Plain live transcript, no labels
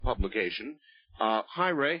publication. Hi,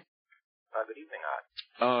 Ray. Good evening,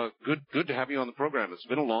 Art. Good to have you on the program. It's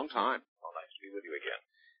been a long time. Well, nice to be with you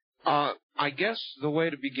again. I guess the way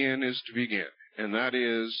to begin is to begin, and that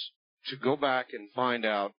is to go back and find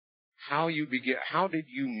out how did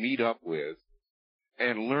you meet up with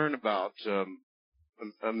and learn about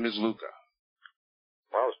Ms. Luca?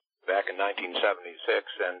 Well, it was back in 1976,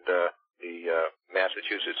 and the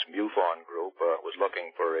Massachusetts MUFON group was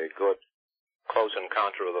looking for a good close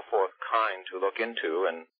encounter of the fourth kind to look into,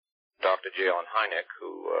 and Dr. J. Allen Hynek,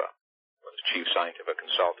 who was chief scientific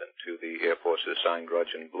consultant to the Air Force's Signed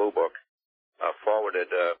Grudge and Blue Book, forwarded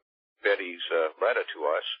Betty's letter to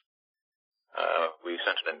us. We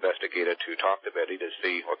sent an investigator to talk to Betty to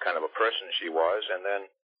see what kind of a person she was, and then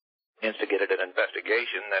instigated an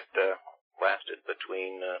investigation that lasted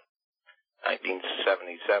between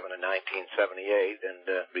 1977 and 1978 and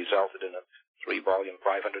resulted in a 3-volume,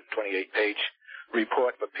 528-page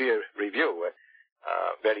report for peer review.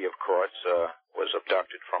 Betty, of course, was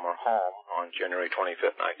abducted from her home on January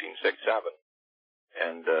 25th, 1967,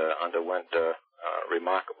 and underwent a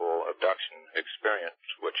remarkable abduction experience,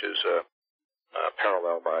 which is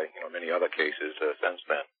paralleled by many other cases since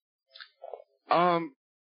then.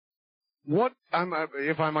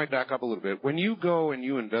 If I might back up a little bit, when you go and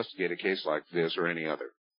you investigate a case like this or any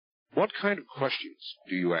other, what kind of questions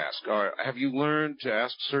do you ask? Or have you learned to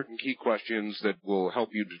ask certain key questions that will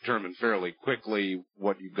help you determine fairly quickly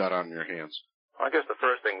what you've got on your hands? Well, I guess the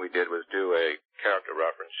first thing we did was do a character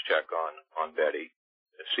reference check on Betty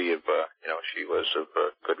to see if she was of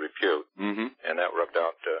good repute, and that worked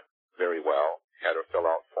out very well. Had her fill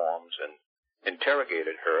out forms and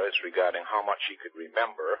interrogated her as regarding how much she could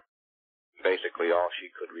remember. Basically, all she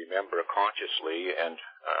could remember consciously and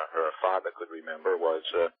her father could remember was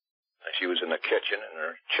she was in the kitchen and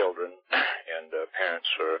her children and parents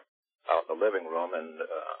were out in the living room, and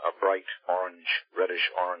a bright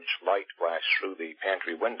reddish-orange light flashed through the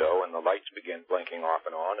pantry window, and the lights began blinking off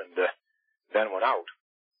and on, and then went out.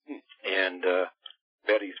 And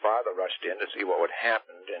Betty's father rushed in to see what had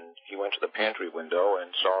happened, and he went to the pantry window and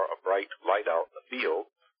saw a bright light out in the field,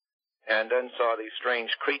 and then saw these strange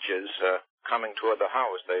creatures coming toward the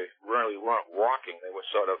house. They really weren't walking. They were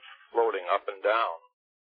sort of floating up and down.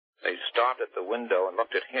 They stopped at the window and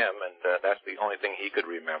looked at him, and that's the only thing he could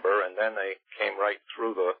remember. And then they came right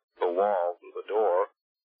through the wall, through the door,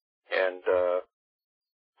 and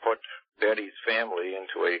put Betty's family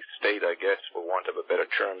into a state, I guess, for want of a better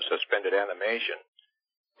term, suspended animation,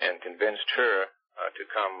 and convinced her to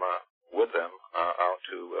come with them out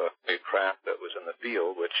to a craft that was in the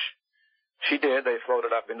field, which she did. They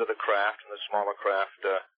floated up into the craft, and the smaller craft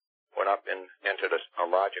went up and entered a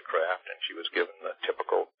larger craft, and she was given the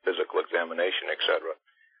typical physical examination, etc.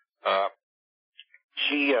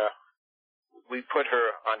 We put her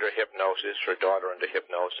under hypnosis, her daughter under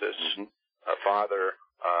hypnosis. Her father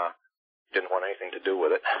didn't want anything to do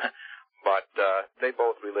with it, but they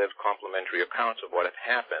both relived complimentary accounts of what had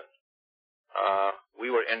happened. We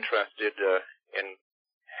were interested in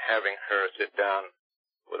having her sit down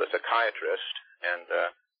with a psychiatrist and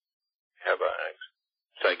have a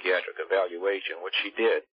psychiatric evaluation, which she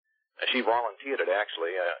did. She volunteered it,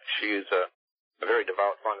 actually. She is a very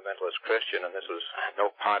devout fundamentalist Christian, and this was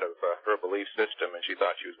no part of her belief system, and she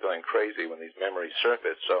thought she was going crazy when these memories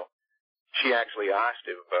surfaced. So she actually asked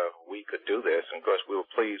if we could do this, and of course we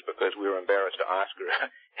were pleased because we were embarrassed to ask her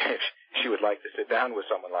if she would like to sit down with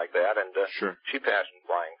someone like that, and Sure. She passed in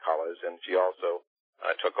flying colors, and she also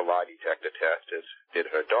took a lie detector test, as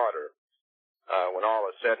did her daughter. When all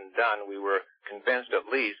is said and done, we were convinced at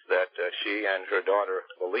least that she and her daughter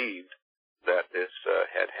believed that this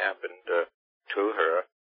had happened to her.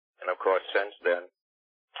 And of course, since then,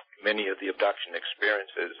 many of the abduction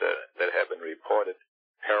experiences that have been reported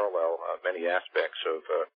parallel many aspects of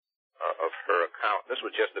her account. This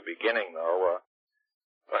was just the beginning, though.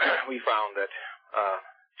 We found that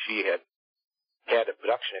she had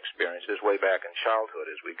abduction experiences way back in childhood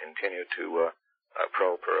as we continued to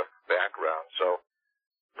probe her background. So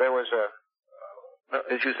there was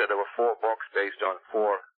as you said, there were 4 books based on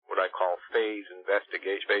 4 what I call phase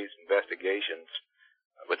investigations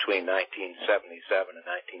between 1977 and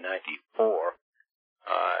 1994,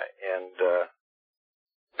 and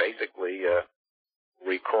basically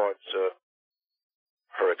records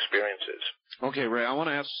her experiences. Okay, Ray, I want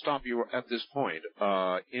to stop you at this point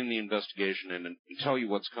in the investigation and tell you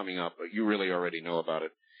what's coming up. You really already know about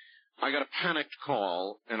it. I got a panicked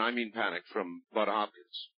call, and I mean panicked, from Bud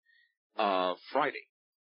Hopkins Friday.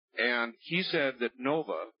 And he said that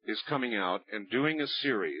Nova is coming out and doing a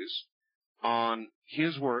series on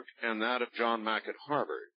his work and that of John Mack at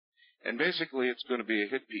Harvard. And basically it's going to be a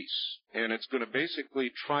hit piece. And it's going to basically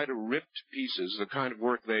try to rip to pieces the kind of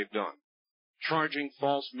work they've done. Charging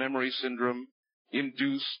false memory syndrome,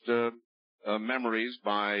 induced memories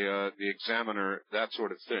by the examiner, that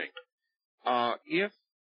sort of thing. If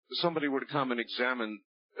somebody were to come and examine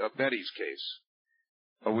Betty's case,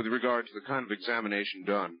 with regard to the kind of examination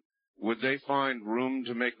done, would they find room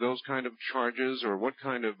to make those kind of charges, or what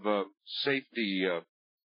kind of safety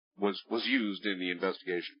was used in the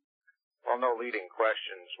investigation? Well, no leading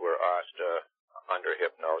questions were asked under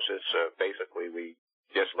hypnosis. Basically, we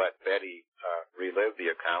just let Betty relive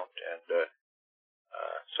the account and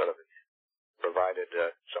sort of provided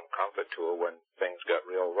some comfort to her when things got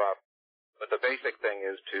real rough. But the basic thing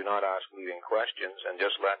is to not ask leading questions and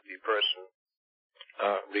just let the person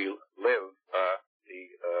relive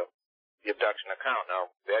the abduction account.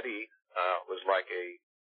 Now, Betty was like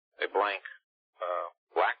a blank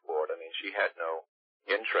blackboard. I mean, she had no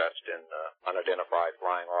interest in unidentified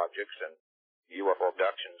flying objects, and UFO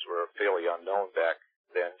abductions were fairly unknown back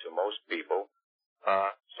then to most people.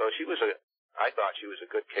 So I thought she was a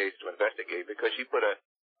good case to investigate because she put a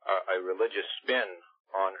religious spin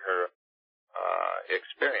on her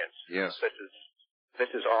experience. Yes.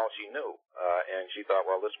 This is all she knew. And she thought,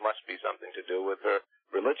 well, this must be something to do with her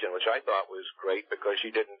religion, which I thought was great because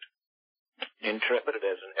she didn't interpret it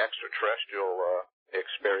as an extraterrestrial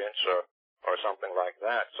experience or something like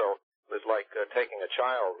that. So it was like taking a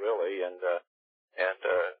child, really, and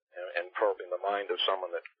probing the mind of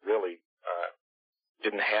someone that really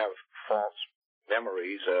didn't have false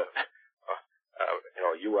memories,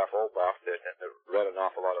 UFO buff that read an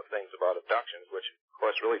awful lot of things about abductions, which, of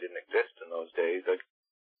course, really didn't exist in those days. The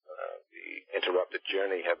Interrupted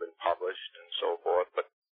Journey had been published and so forth, but,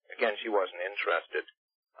 again, she wasn't interested.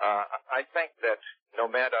 I think that no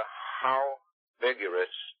matter how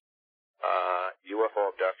vigorous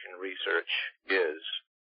UFO abduction research is,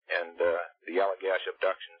 and the Allagash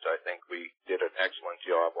abductions, I think we did an excellent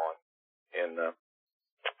job on in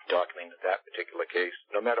documenting that particular case.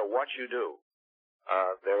 No matter what you do,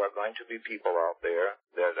 there are going to be people out there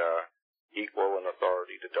that are equal in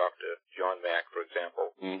authority to Dr. John Mack, for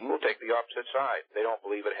example, who will take the opposite side. They don't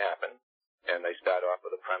believe it happened, and they start off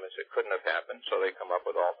with a premise it couldn't have happened, so they come up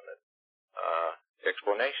with alternate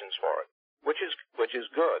explanations for it, which is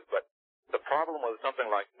good. But the problem with something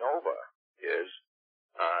like Nova is,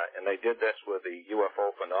 and they did this with the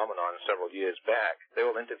UFO phenomenon several years back, they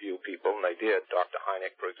will interview people, and they did, Dr.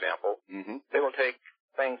 Hynek, for example. They will take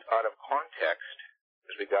things out of context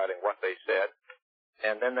as regarding what they said,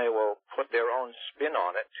 and then they will put their own spin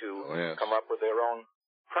on it to come up with their own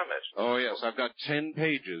premise. Oh, yes. I've got 10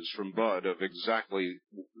 pages from Bud of exactly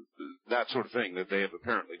that sort of thing that they have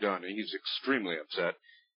apparently done, and he's extremely upset.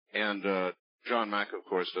 And John Mack, of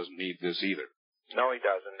course, doesn't need this either. No, he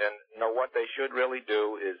doesn't. And, what they should really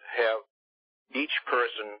do is have each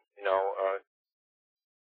person,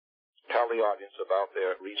 tell the audience about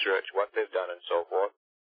their research, what they've done, and so forth,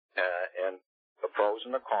 and the pros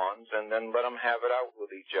and the cons, and then let them have it out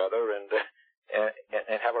with each other and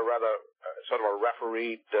have a rather sort of a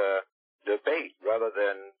refereed debate rather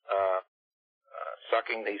than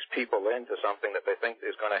sucking these people into something that they think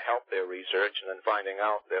is going to help their research and then finding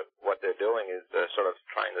out that what they're doing is sort of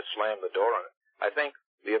trying to slam the door on it. I think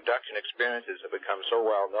the abduction experiences have become so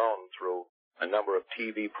well known through a number of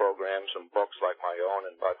TV programs and books like my own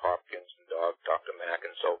and Bud Hopkins and Dr. Mack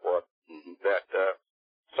and so forth, that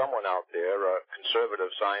someone out there,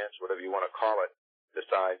 conservative science, whatever you want to call it,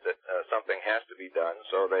 decides that something has to be done,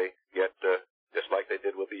 so they get, just like they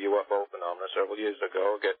did with the UFO phenomena several years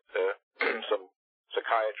ago, get some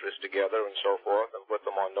psychiatrists together and so forth and put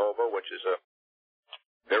them on Nova, which is a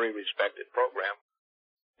very respected program,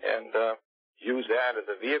 and use that as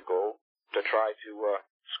a vehicle to try to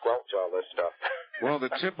squelch all this stuff. Well,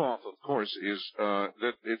 the tip-off, of course, is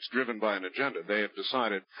that it's driven by an agenda. They have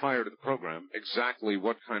decided prior to the program exactly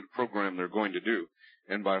what kind of program they're going to do,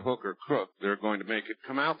 and by hook or crook, they're going to make it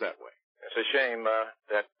come out that way. It's a shame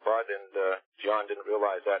that Bud and John didn't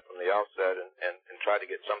realize that from the outset and try to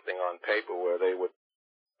get something on paper where they would,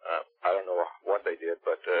 I don't know what they did,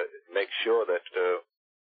 but make sure that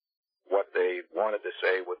what they wanted to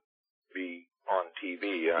say would be on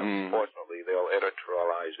TV. Unfortunately, they'll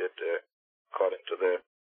editorialize it according to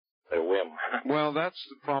their whim. Well, that's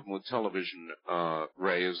the problem with television,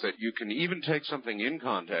 Ray, is that you can even take something in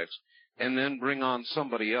context and then bring on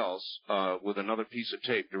somebody else with another piece of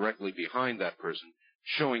tape directly behind that person,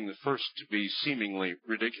 showing the first to be seemingly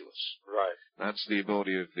ridiculous. Right. That's the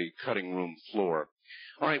ability of the cutting room floor.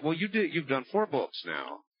 All right, well, you've done 4 books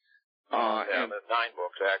now. Yeah, 9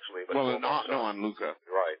 books, actually. But well, no, on Luca.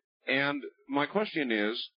 Right. And my question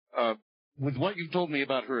is, with what you've told me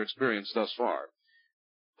about her experience thus far,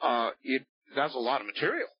 that's a lot of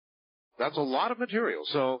material. That's a lot of material.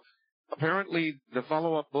 So apparently the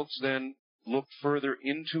follow-up books then looked further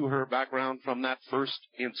into her background from that first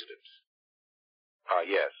incident.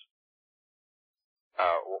 Yes.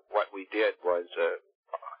 What we did was,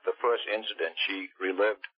 the first incident, she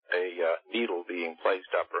relived a needle being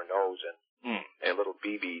placed up her nose and a little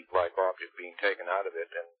BB-like object being taken out of it,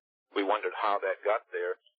 and we wondered how that got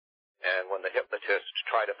there. And when the hypnotist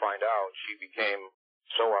tried to find out, she became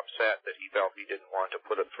so upset that he felt he didn't want to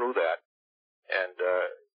put her through that. And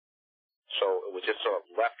so it was just sort of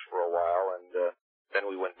left for a while, and then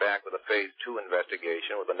we went back with a Phase 2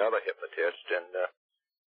 investigation with another hypnotist, and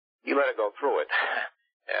he let her go through it.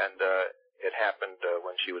 And it happened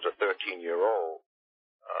when she was a 13-year-old.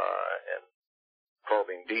 And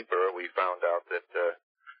probing deeper, we found out that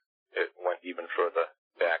it went even further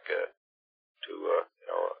back to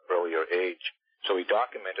earlier age. So we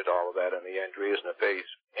documented all of that in the Andreas Affair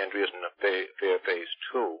Phase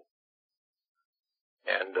 2.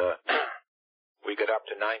 And we got up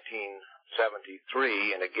to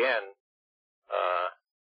 1973, and again,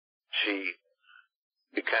 she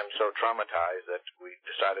became so traumatized that we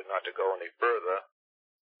decided not to go any further.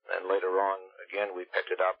 And later on, again, we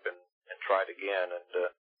picked it up and tried again,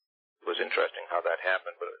 and it was interesting how that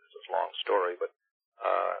happened, but it's a long story. But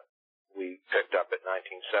we picked up at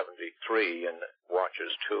 1973 in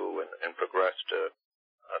Watchers 2 and progressed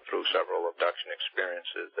through several abduction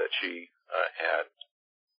experiences that she had.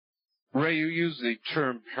 Ray, you use the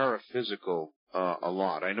term paraphysical a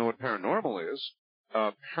lot. I know what paranormal is.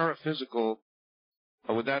 Paraphysical,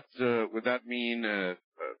 would that mean a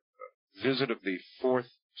visit of the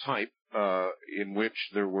fourth type in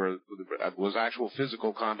which there was actual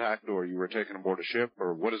physical contact, or you were taken aboard a ship,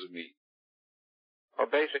 or what does it mean? Well,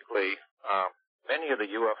 basically, many of the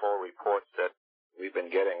UFO reports that we've been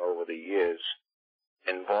getting over the years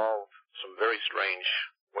involve some very strange,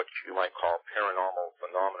 what you might call paranormal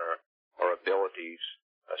phenomena or abilities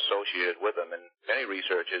associated with them, and many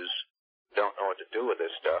researchers don't know what to do with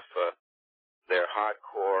this stuff. They're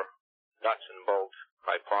hardcore, nuts and bolts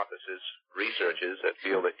hypothesis researchers that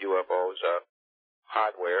feel that UFOs are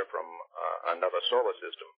hardware from another solar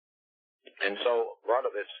system. And so a lot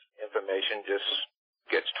of this information just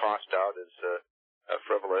gets tossed out as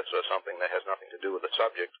frivolous or something that has nothing to do with the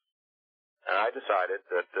subject. And I decided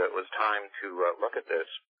that it was time to look at this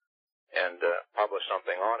and publish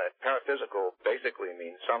something on it. Paraphysical basically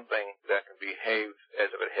means something that can behave as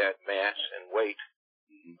if it had mass and weight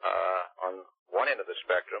on one end of the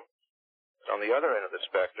spectrum. On the other end of the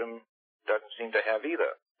spectrum, doesn't seem to have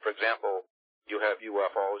either. For example, you have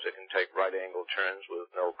UFOs that can take right-angle turns with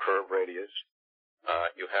no curve radius.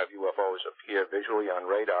 You have UFOs appear visually on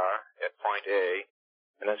radar at point A,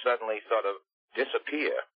 and then suddenly sort of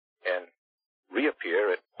disappear and reappear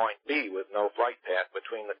at point B with no flight path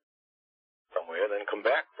between the somewhere, then come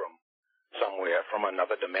back from somewhere, from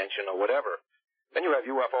another dimension or whatever. Then you have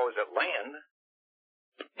UFOs that land,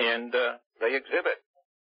 and they exhibit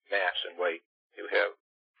mass and weight. You have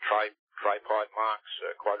tripod marks,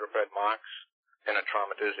 quadruped marks.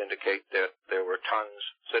 Penetrometers indicate that there were tons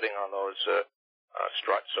sitting on those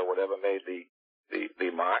struts or whatever made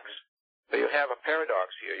the marks. So you have a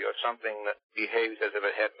paradox here. You have something that behaves as if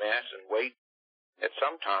it had mass and weight at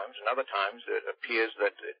some times, and other times it appears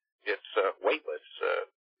that it's weightless.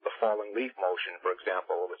 The falling leaf motion, for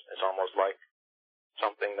example, is almost like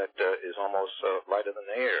something that is almost lighter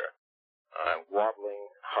than air. Wobbling,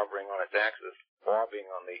 hovering on its axis, bobbing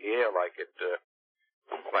on the air like a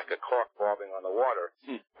cork bobbing on the water.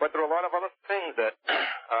 But there are a lot of other things that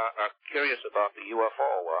are curious about the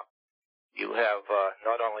UFO. You have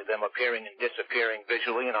not only them appearing and disappearing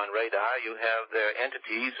visually and on radar, you have their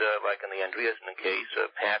entities, like in the Andreasen case,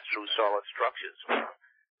 pass through solid structures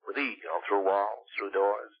with ease, through walls, through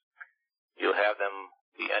doors. You have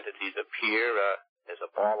the entities appear as a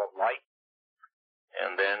ball of light,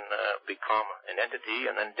 and then become an entity,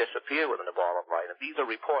 and then disappear within a ball of light. And these are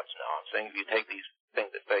reports now. I'm saying if you take these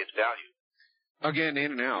things at face value. Again,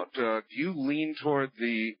 in and out. Do you lean toward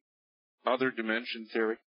the other dimension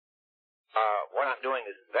theory? What I'm doing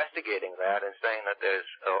is investigating that and saying that there's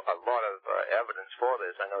a lot of evidence for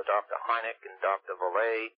this. I know Dr. Hynek and Dr.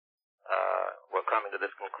 Valet were coming to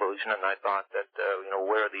this conclusion, and I thought that,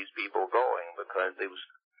 where are these people going? Because they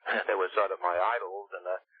were sort of my idols, and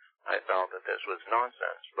I felt that this was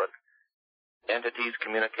nonsense. But entities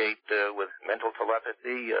communicate with mental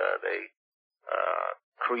telepathy. They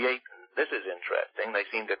create, this is interesting, they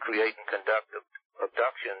seem to create and conduct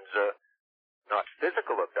abductions, not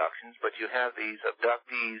physical abductions, but you have these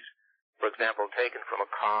abductees for example, taken from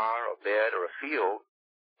a car, a bed, or a field,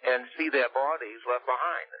 and see their bodies left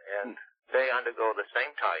behind. And they undergo the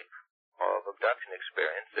same type of abduction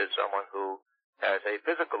experience as someone who has a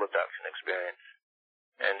physical abduction experience.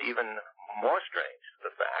 And even more strange,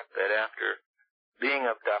 the fact that after being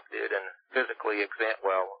abducted and physically examined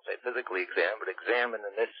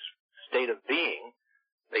in this state of being,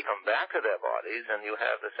 they come back to their bodies and you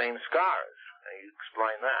have the same scars. And you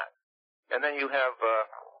explain that. And then you have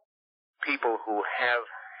people who have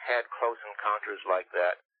had close encounters like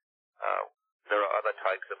that. There are other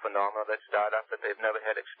types of phenomena that start up that they've never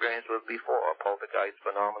had experience with before. Poltergeist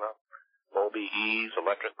phenomena, OBEs,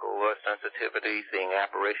 electrical sensitivity, seeing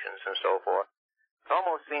apparitions and so forth. It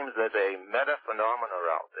almost seems there's a meta-phenomena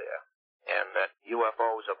out there, and that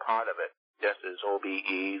UFOs are part of it, just as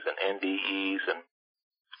OBEs and NDEs and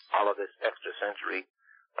all of this extrasensory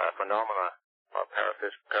phenomena,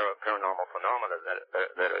 paranormal phenomena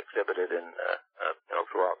that are exhibited in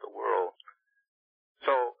throughout the world.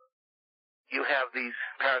 So you have these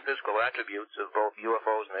paraphysical attributes of both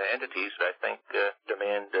UFOs and their entities that I think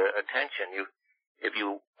demand attention. If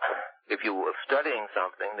you are studying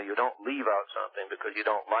something, that you don't leave out something because you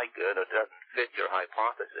don't like it or doesn't fit your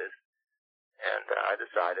hypothesis. And I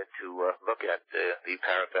decided to look at the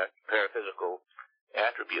paraphysical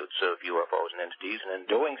attributes of UFOs and entities, and in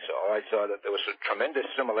doing so, I saw that there were some tremendous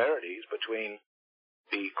similarities between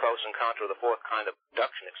the close encounter of the fourth kind of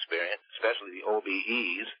abduction experience, especially the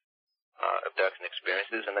OBEs, abduction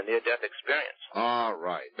experiences, and the near-death experience. All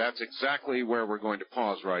right. That's exactly where we're going to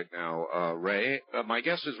pause right now, Ray. My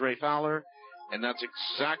guest is Ray Fowler, and that's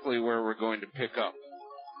exactly where we're going to pick up.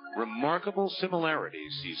 Remarkable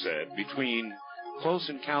similarities, he said, between close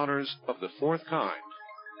encounters of the fourth kind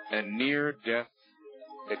and near-death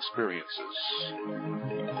experiences.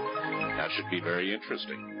 That should be very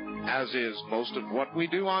interesting. As is most of what we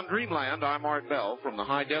do on Dreamland, I'm Art Bell from the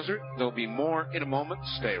high desert. There'll be more in a moment.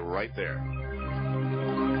 Stay right there.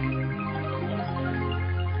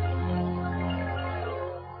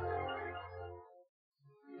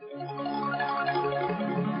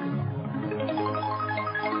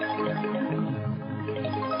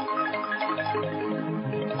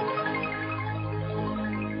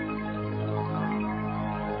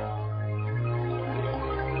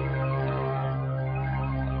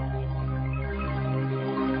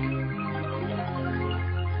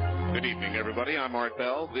 I'm Art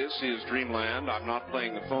Bell. This is Dreamland. I'm not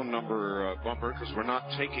playing the phone number bumper because we're not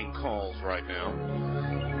taking calls right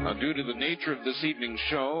now. Due to the nature of this evening's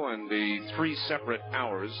show and the 3 separate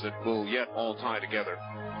hours that will yet all tie together,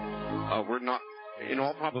 we're not, in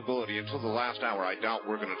all probability, until the last hour, I doubt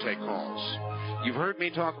we're going to take calls. You've heard me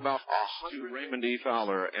talk about Raymond E.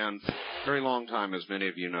 Fowler, and for a very long time, as many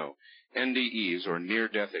of you know, NDEs, or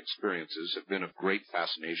near-death experiences, have been of great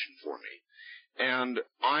fascination for me. And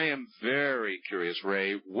I am very curious,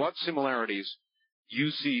 Ray, what similarities you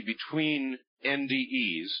see between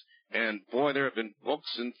NDEs, and boy, there have been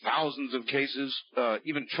books and thousands of cases,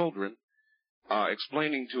 even children,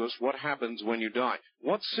 explaining to us what happens when you die.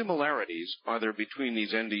 What similarities are there between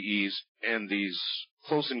these NDEs and these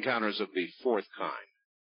close encounters of the fourth kind?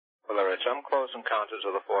 Well, there are some close encounters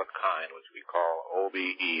of the fourth kind, which we call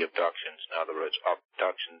OBE abductions. In other words,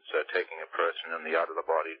 abductions taking a person in the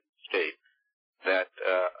out-of-the-body state, that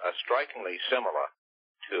are strikingly similar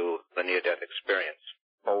to the near-death experience.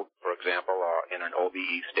 Both, for example, are in an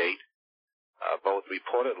OBE state. Both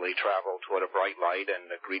reportedly travel toward a bright light and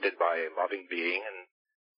are greeted by a loving being, and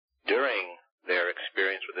during their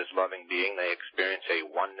experience with this loving being, they experience a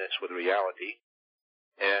oneness with reality,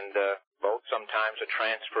 and both sometimes are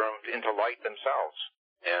transformed into light themselves,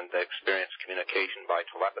 and they experience communication by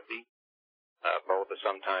telepathy. Both are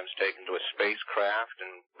sometimes taken to a spacecraft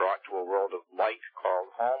and brought to a world of light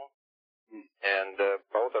called home. And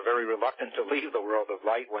both are very reluctant to leave the world of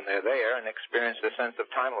light when they're there and experience the sense of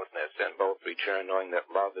timelessness. And both return knowing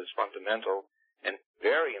that love is fundamental and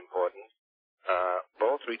very important.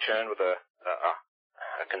 Both return with a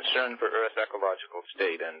concern for Earth's ecological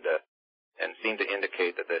state and seem to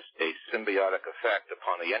indicate that there's a symbiotic effect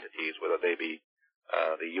upon the entities, whether they be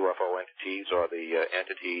the UFO entities or the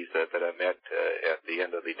entities that are met at the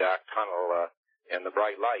end of the dark tunnel and the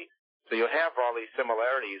bright light. So you have all these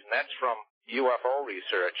similarities, and that's from UFO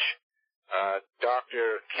research.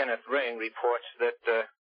 Dr. Kenneth Ring reports that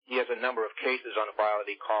he has a number of cases on file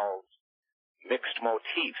that he calls mixed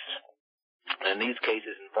motifs. And these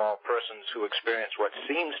cases involve persons who experience what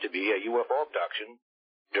seems to be a UFO abduction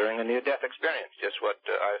during a near-death experience, just what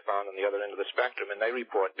I found on the other end of the spectrum, and they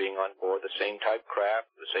report being on board the same type craft,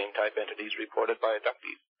 the same type entities reported by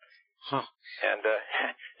abductees. Huh. And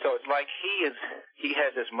so it's like he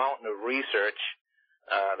has this mountain of research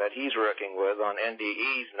that he's working with on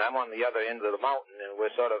NDEs, and I'm on the other end of the mountain, and we're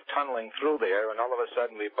sort of tunneling through there, and all of a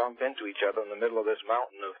sudden we bump into each other in the middle of this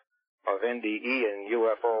mountain of NDE and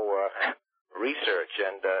UFO research,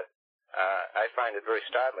 and I find it very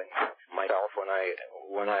startling myself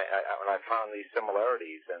when I found these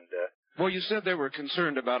similarities. And well, you said they were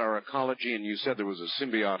concerned about our ecology, and you said there was a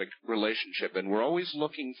symbiotic relationship, and we're always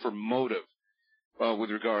looking for motive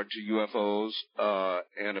with regard to UFOs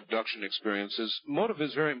and abduction experiences. Motive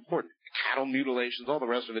is very important. Cattle mutilations, all the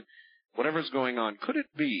rest of it, whatever's going on. Could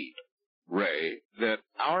it be, Ray, that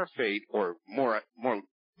our fate, or more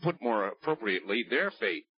appropriately, their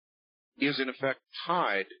fate, is in effect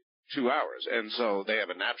tied to ours, and so they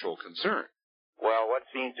have a natural concern? Well, what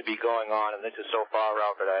seems to be going on, and this is so far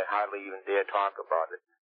out that I hardly even dare talk about it,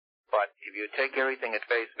 but if you take everything at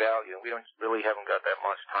face value, and we haven't got that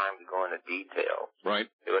much time to go into detail. Right.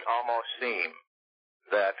 It would almost seem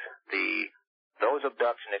that those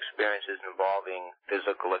abduction experiences involving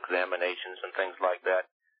physical examinations and things like that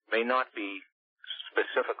may not be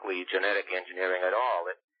specifically genetic engineering at all.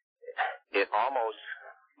 It almost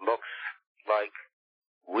looks like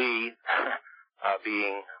we are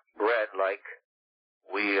being bred like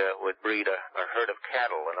we would breed a herd of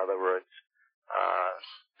cattle. In other words,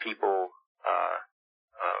 people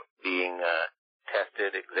being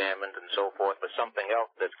tested, examined, and so forth for something else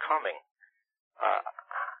that's coming.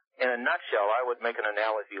 In a nutshell, I would make an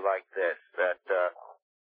analogy like this, that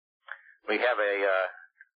we have a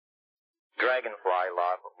dragonfly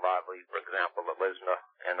larvae, for example, that lives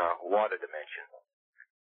in a water dimension.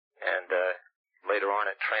 And later on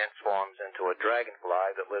it transforms into a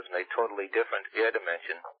dragonfly that lives in a totally different air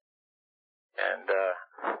dimension. And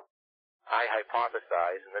I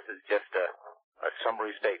hypothesize, and this is just a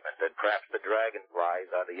summary statement, that perhaps the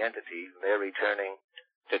dragonflies are the entities, and they're returning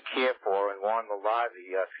to care for and warn the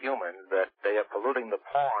larvae of humans that they are polluting the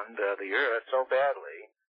pond, the earth, so badly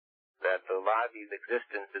that the larvae's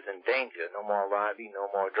existence is in danger. No more larvae, no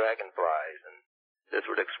more dragonflies. And this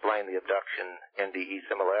would explain the abduction NDE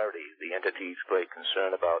similarities, the entity's great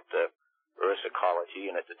concern about Earth's ecology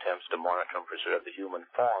and its attempts to monitor and preserve the human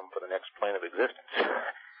form for the next plane of existence.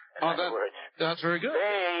 In other words, that's very good.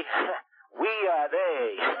 We are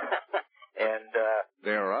they. And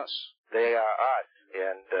they are us. They are us.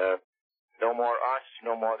 And no more us,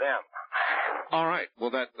 no more them. All right.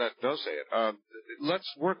 Well, that does say it. Let's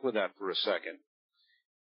work with that for a second.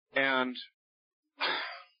 And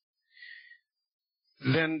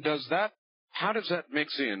then how does that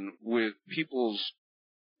mix in with people's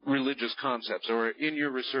religious concepts? Or in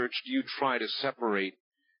your research, do you try to separate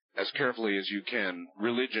as carefully as you can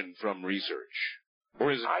religion from research?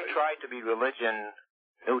 Or is it... I try to be religion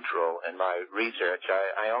neutral in my research.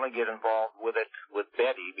 I only get involved with it with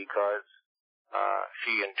Betty because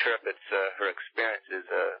she interprets her experiences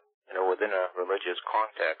within a religious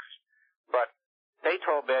context. But they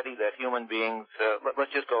told Betty that human beings,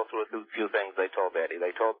 let's just go through a few things they told Betty.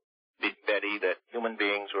 They told Betty that human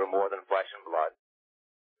beings were more than flesh and blood.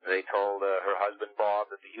 They told her husband, Bob,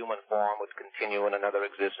 that the human form would continue in another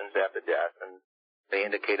existence after death, and they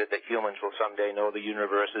indicated that humans will someday know the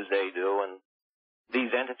universe as they do, and these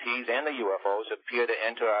entities and the UFOs appear to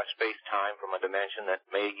enter our space-time from a dimension that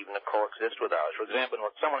may even coexist with ours. For example, when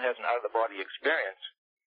someone has an out-of-the-body experience,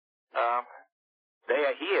 they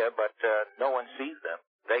are here, but no one sees them.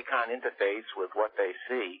 They can't interface with what they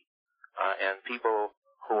see, and people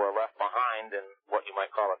who are left behind in what you might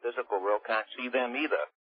call a physical world can't see them either.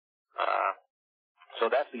 So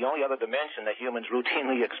that's the only other dimension that humans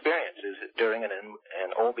routinely experience is during an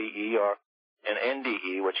OBE or an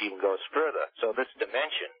NDE, which even goes further. So this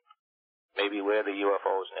dimension may be where the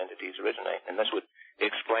UFOs and entities originate, and this would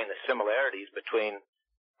explain the similarities between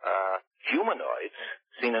humanoids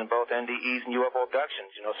seen in both NDEs and UFO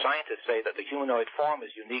abductions. You know, scientists say that the humanoid form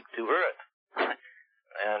is unique to Earth.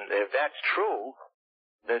 And if that's true,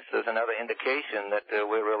 this is another indication that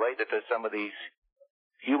we're related to some of these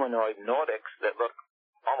humanoid Nordics that look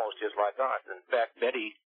almost just like us. In fact,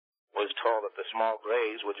 Betty was told that the small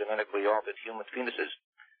grays were genetically altered human fetuses.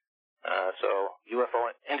 So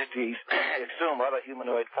UFO entities assume other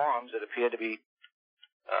humanoid forms that appear to be...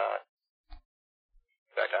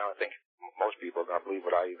 in fact, I don't think most people are going to believe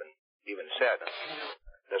what I even said.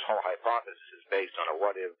 This whole hypothesis is based on a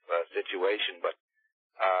what-if situation, but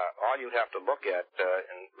all you have to look at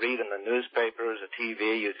and read in the newspapers or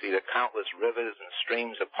TV, you see the countless rivers and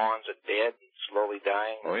streams of ponds are dead and slowly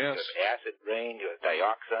dying. Oh, yes. You have acid rain, you have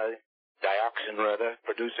dioxin,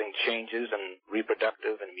 producing changes in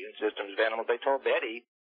reproductive and immune systems of animals. They told Betty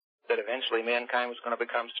that eventually mankind was going to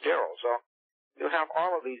become sterile. So you have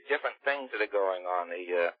all of these different things that are going on.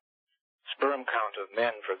 The sperm count of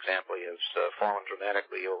men, for example, has fallen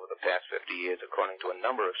dramatically over the past 50 years, according to a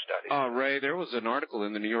number of studies. Ray, there was an article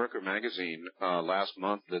in the New Yorker magazine last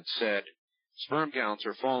month that said sperm counts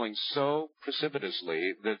are falling so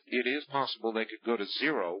precipitously that it is possible they could go to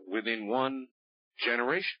zero within one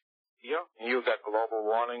generation. Yeah, you've got global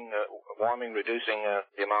warming reducing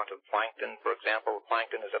the amount of plankton, for example.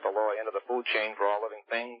 Plankton is at the lower end of the food chain for all living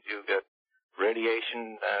things. You've got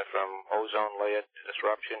radiation from ozone layer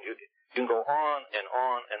disruption. You can go on and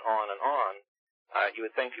on and on and on. You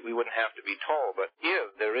would think we wouldn't have to be told, but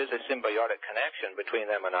if there is a symbiotic connection between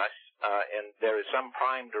them and us, and there is some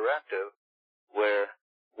prime directive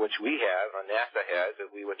which we have, or NASA has, if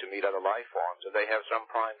we were to meet other life forms, if they have some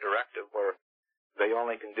prime directive where they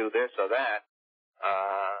only can do this or that.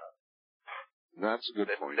 That's a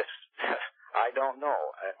good point. I don't know.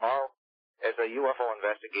 As a UFO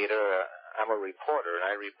investigator, I'm a reporter, and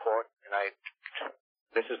I report, and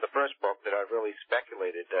this is the first book that I've really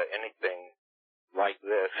speculated anything like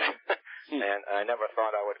this, and I never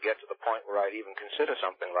thought I would get to the point where I'd even consider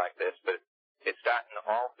something like this, but it's starting to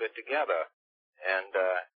all fit together. And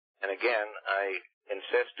again, I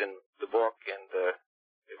insist in the book, and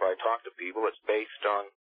if I talk to people, it's based on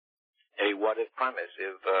a what-if premise.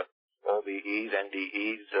 If OBEs,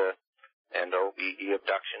 NDEs, and OBE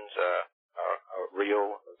abductions are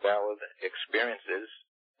real, valid experiences,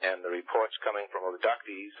 and the reports coming from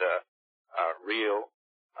abductees are real,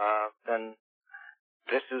 then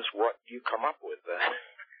this is what you come up with.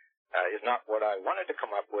 It's not what I wanted to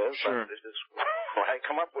come up with, sure, but this is what I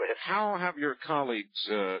come up with. How have your colleagues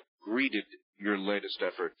greeted your latest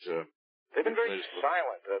effort? They've been very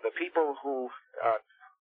silent. The people who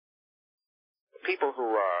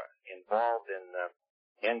are involved in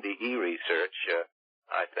NDE research,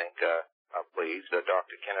 I think, are pleased.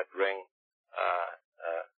 Dr. Kenneth Ring,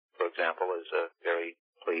 for example, is very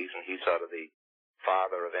pleased, and he's sort of the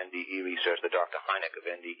father of NDE research, the Dr. Hynek of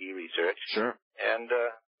NDE research. Sure. And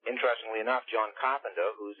interestingly enough, John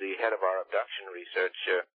Carpenter, who's the head of our abduction research,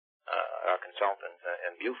 our consultant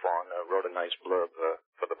in MUFON, wrote a nice blurb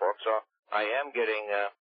for the book. So I am getting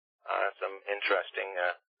some interesting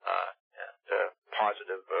and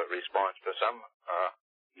positive response for some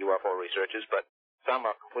UFO researchers, but some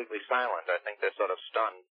are completely silent. I think they're sort of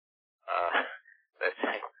stunned. They're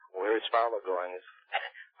saying, where is Fowler going?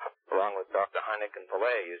 Along with Dr. Hynek and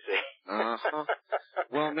Pillay, you see.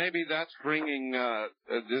 Well, maybe that's bringing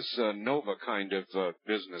this Nova kind of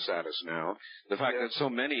business at us now. The fact that so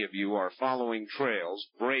many of you are following trails,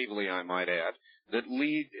 bravely I might add, that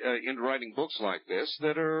lead into writing books like this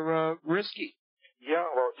that are risky. Yeah,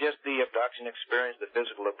 well, just the abduction experience, the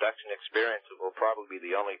physical abduction experience will probably be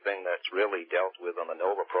the only thing that's really dealt with on the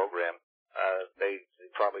NOVA program. They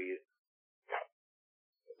probably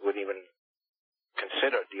wouldn't even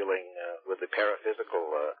consider dealing with the paraphysical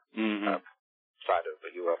side of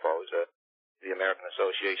the UFOs. The American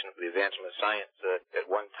Association for the Advancement of Science at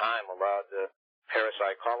one time allowed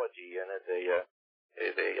parapsychology in as a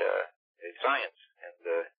science,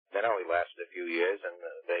 and that only lasted a few years, and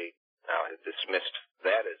they now have dismissed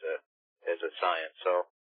that as a science. So,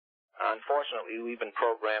 unfortunately, we've been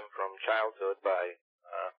programmed from childhood by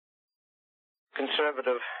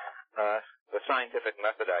conservative, the scientific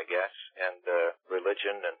method, I guess, and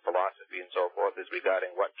religion and philosophy and so forth is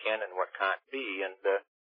regarding what can and what can't be, and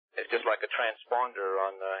it's just like a transponder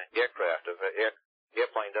on aircraft. If an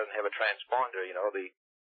airplane doesn't have a transponder, you know, the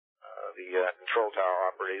control tower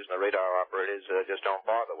operators and the radar operators just don't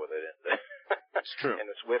bother with it. It's true. And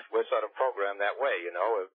we're sort of programmed that way, you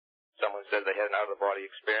know. If someone says they had an out-of-the-body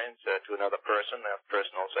experience to another person, that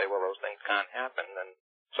person will say, well, those things can't happen. And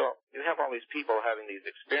so you have all these people having these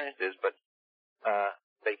experiences, but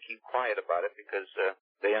they keep quiet about it because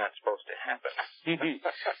they aren't supposed to happen.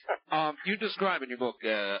 You describe in your book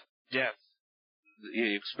death,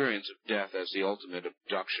 the experience of death as the ultimate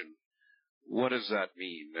abduction. What does that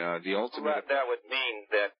mean? The ultimate... Well, that would mean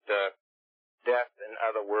that death, in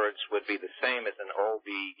other words, would be the same as an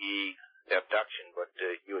OBE abduction, but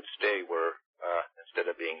you would stay where, instead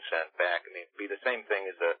of being sent back. I mean, it would be the same thing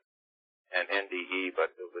as an NDE, but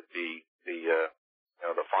it would be the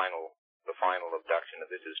final abduction. If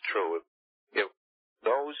this is true, if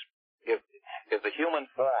the human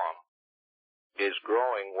form is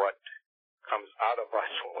growing what comes out of us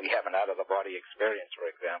when we have an out-of-the-body experience, for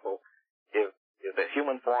example, if the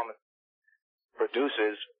human form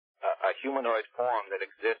produces a humanoid form that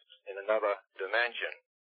exists in another dimension,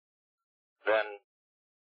 then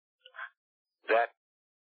that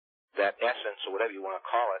essence, or whatever you want to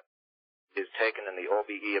call it, is taken in the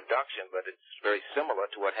OBE abduction, but it's very similar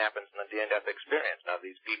to what happens in the near-death experience. Now,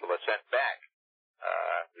 these people are sent back.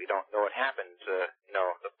 We don't know what happens, the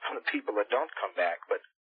people that don't come back, but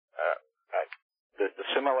the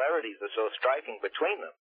similarities are so striking between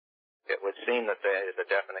them. It would seem that there is a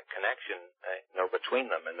definite connection, between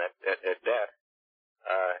them, and that at death,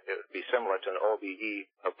 it would be similar to an OBE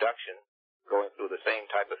abduction, going through the same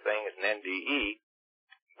type of thing as an NDE,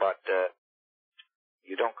 but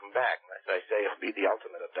you don't come back. As I say, it'll be the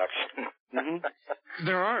ultimate abduction. Mm-hmm.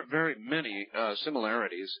 There are very many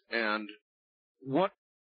similarities, and what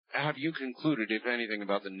have you concluded, if anything,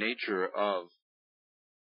 about the nature of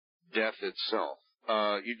death itself?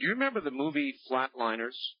 Do you remember the movie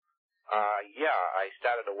Flatliners? Yeah, I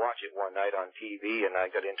started to watch it one night on TV, and I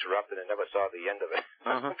got interrupted and never saw the end of it.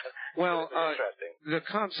 Well, interesting. The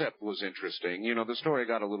concept was interesting. The story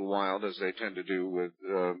got a little wild, as they tend to do with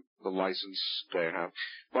the license they have.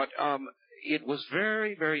 But it was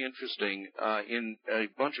very, very interesting in a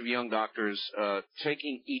bunch of young doctors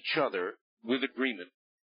taking each other, with agreement,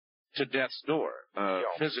 to death's door,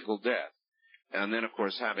 physical death. And then, of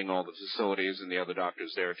course, having all the facilities and the other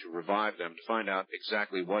doctors there to revive them to find out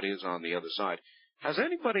exactly what is on the other side. Has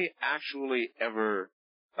anybody actually ever,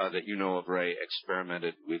 that you know of, Ray,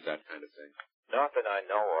 experimented with that kind of thing? Not that I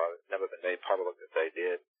know of. It's never been made public that they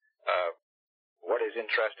did. What is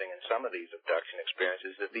interesting in some of these abduction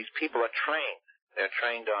experiences is that these people are trained. They're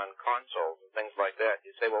trained on consoles and things like that.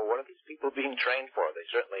 You say, well, what are these people being trained for? They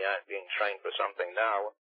certainly aren't being trained for something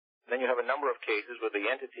now. Then you have a number of cases where the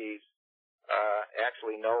entities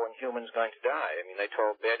actually know when humans going to die. I mean, they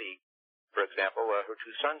told Betty, for example, her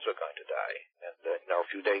two sons were going to die. And,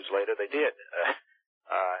 a few days later they did.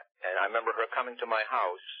 And I remember her coming to my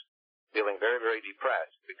house feeling very, very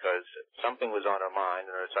depressed because something was on her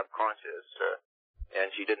mind and her subconscious,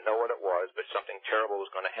 and she didn't know what it was, but something terrible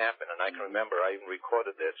was going to happen. And I can remember, I even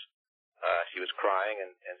recorded this. She was crying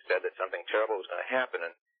and said that something terrible was going to happen.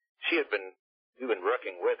 And we've been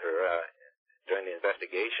working with her during the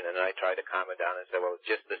investigation, and I tried to calm her down and say, well, it's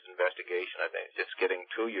just this investigation. I think it's just getting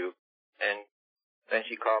to you. And then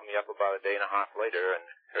she called me up about a day and a half later, and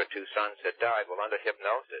her two sons had died. Well, under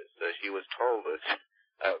hypnosis, she was told this,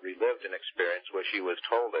 relived an experience where she was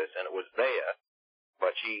told this, and it was there,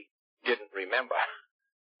 but she didn't remember.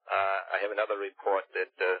 I have another report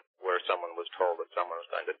that where someone was told that someone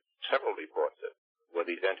was going to, several reports that where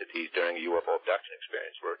these entities during a UFO abduction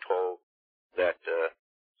experience were told that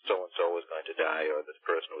so-and-so was going to die, or this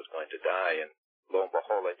person was going to die, and lo and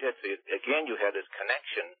behold, they did. So again, you had this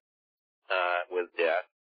connection with death,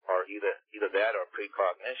 or either that or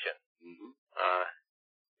precognition. Mm-hmm.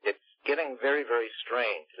 It's getting very, very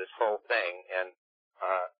strange, this whole thing, and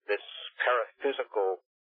this paraphysical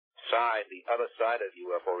side, the other side of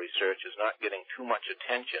UFO research, is not getting too much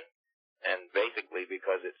attention, and basically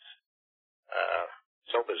because it's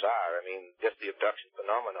so bizarre. I mean, just the abduction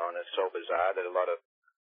phenomenon is so bizarre that a lot of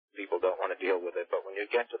people don't want to deal with it. But when you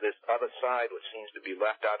get to this other side, which seems to be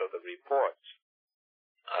left out of the reports,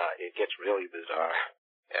 it gets really bizarre.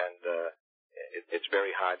 And it's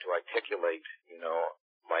very hard to articulate,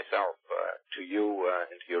 myself to you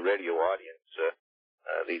and to your radio audience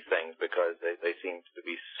these things, because they seem to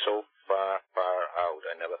be so far, far out.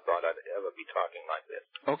 I never thought I'd ever be talking like this.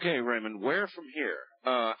 Okay, Raymond, where from here?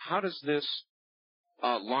 How does this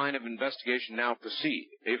line of investigation now proceed?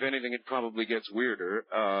 If anything, it probably gets weirder.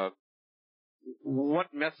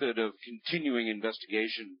 What method of continuing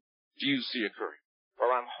investigation do you see occurring?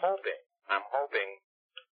 Well, I'm hoping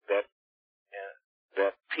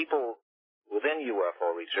that people within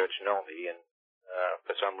UFO research know me and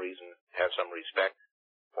for some reason have some respect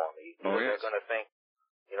for me. Oh, yes. They're going to think,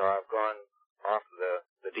 I've gone off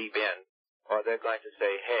the deep end, or they're going to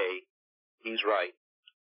say, hey, he's right.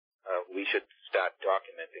 We should start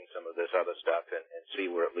documenting some of this other stuff and see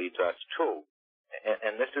where it leads us to.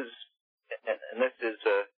 And this is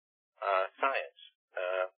science.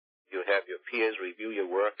 You have your peers review your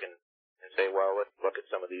work and say, well, let's look at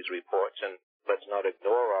some of these reports and let's not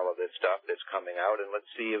ignore all of this stuff that's coming out, and let's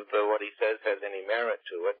see if what he says has any merit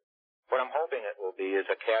to it. What I'm hoping it will be is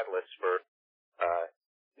a catalyst for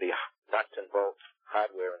the nuts and bolts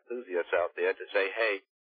hardware enthusiasts out there to say, hey,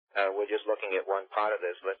 we're just looking at one part of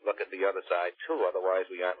this. Let's look at the other side, too. Otherwise,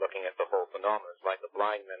 we aren't looking at the whole phenomenon. It's like the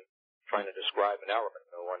blind man trying to describe an elephant.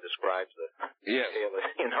 No one describes the tail.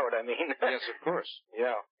 You know what I mean? Yes, of course.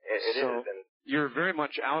 Yeah, it is. And you're very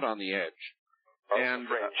much out on the edge. And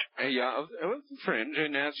fringe. Of the fringe.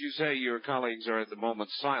 And as you say, your colleagues are at the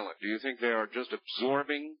moment silent. Do you think they are just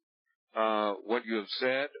absorbing what you have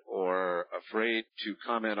said, or afraid to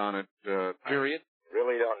comment on it, period? I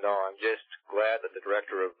really don't know. I'm just glad that the the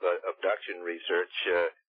director of abduction research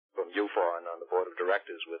from UFO on the board of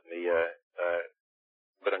directors with me,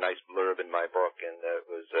 put a nice blurb in my book, and it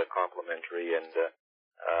was complimentary, and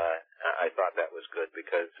I thought that was good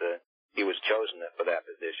because he was chosen for that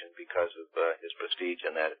position because of his prestige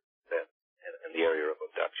in that in the area of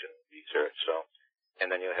abduction research. So,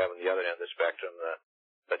 and then you have on the other end of the spectrum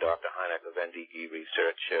the Dr. Hynek of NDE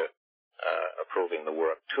research approving the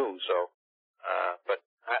work too. So, but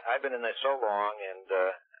I've been in there so long, and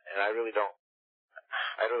I really don't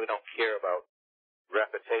care about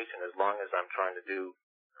reputation as long as I'm trying to do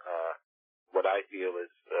what I feel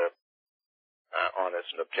is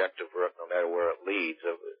honest and objective work, no matter where it leads.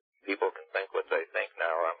 People can think what they think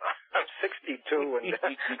now. I'm 62, and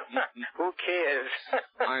who cares?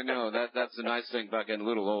 I know that's the nice thing about getting a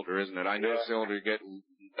little older, isn't it? I notice the older you get,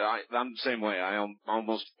 I'm the same way. I'm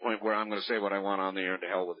almost to the point where I'm going to say what I want on the air, and to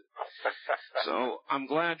hell with it. So I'm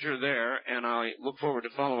glad you're there, and I look forward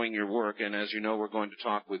to following your work. And as you know, we're going to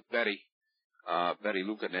talk with Betty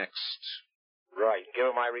Luca next. Right. Give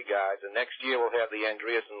her my regards. And next year we'll have the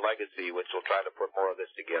Andreessen Legacy, which will try to put more of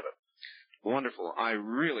this together. Wonderful. I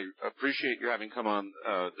really appreciate your having come on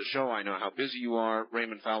the show. I know how busy you are.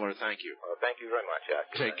 Raymond Fowler, thank you. Thank you very much,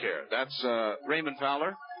 Jack. Take care. That's Raymond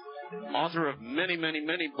Fowler, author of many, many,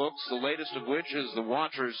 many books, the latest of which is The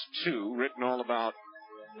Watchers 2, written all about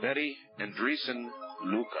Betty Andreessen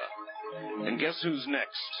Luca. And guess who's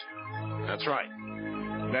next? That's right.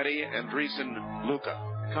 Betty Andreessen Luca.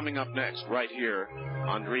 Coming up next, right here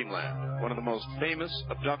on Dreamland. One of the most famous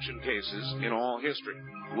abduction cases in all history.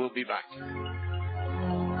 We'll be back.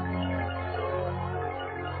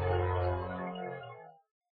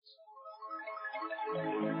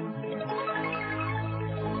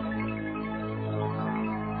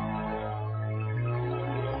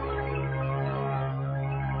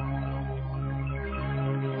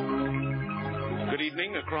 Good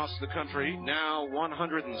evening across the country, now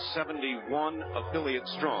 171 affiliates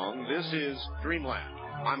strong. This is Dreamland.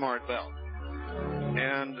 I'm Art Bell.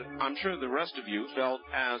 And I'm sure the rest of you felt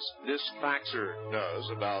as this faxer does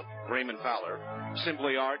about Raymond Fowler.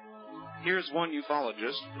 Simply, Art, here's one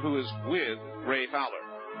ufologist who is with Ray Fowler.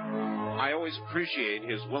 I always appreciate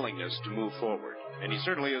his willingness to move forward, and he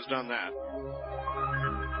certainly has done that.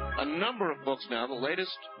 A number of books now, the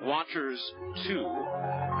latest, Watchers 2,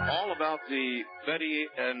 all about the Betty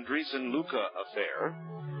Andreessen Luca affair,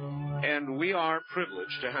 and we are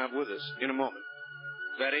privileged to have with us in a moment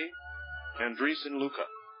Betty Andreessen Luca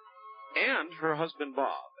and her husband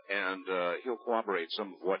Bob, and he'll corroborate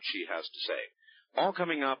some of what she has to say. All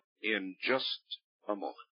coming up in just a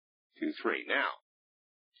moment. 2, 3. Now,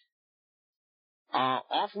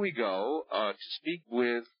 off we go to speak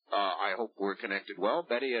with, I hope we're connected well,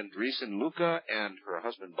 Betty Andreessen Luca and her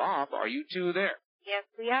husband Bob. Are you two there? Yes,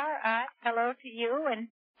 we are. Hello to you, and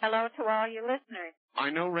hello to all your listeners. I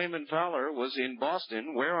know Raymond Fowler was in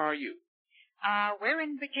Boston. Where are you? We're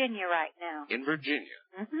in Virginia right now. In Virginia.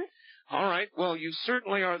 Mm-hmm. All right. Well, you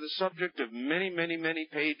certainly are the subject of many, many, many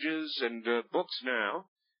pages and books now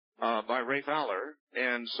by Ray Fowler.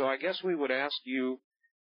 And so I guess we would ask you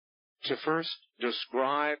to first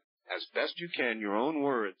describe, as best you can, your own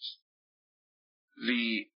words,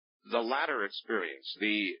 the latter experience,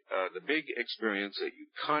 the big experience that you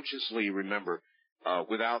consciously remember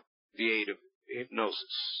without the aid of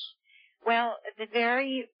hypnosis. Well, the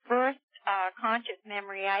very first conscious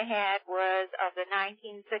memory I had was of the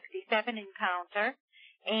 1967 encounter,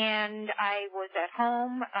 and I was at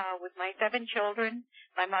home with my 7 children.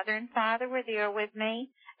 My mother and father were there with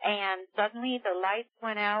me, and suddenly the lights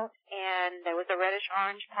went out, and there was a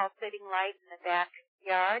reddish-orange pulsating light in the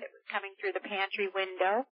backyard. It was coming through the pantry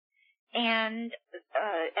window, and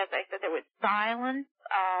as I said, there was silence,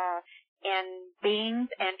 and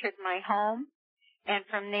beings entered my home. And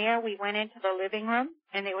from there, we went into the living room,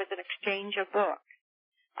 and there was an exchange of books.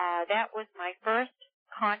 That was my first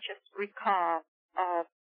conscious recall of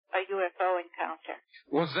a UFO encounter.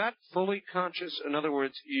 Was that fully conscious? In other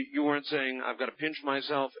words, you weren't saying, I've got to pinch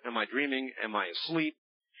myself, am I dreaming, am I asleep?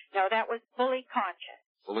 No, that was fully conscious.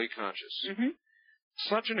 Fully conscious. Mm-hmm.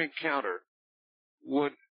 Such an encounter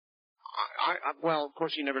would, well, of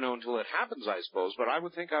course you never know until it happens, I suppose, but I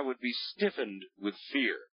would think I would be stiffened with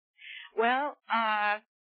fear. Well,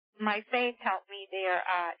 my faith helped me there.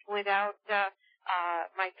 Without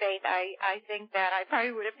my faith, I think that I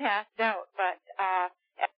probably would have passed out. But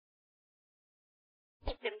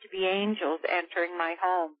it seemed to be angels entering my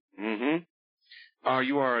home. Mm-hmm.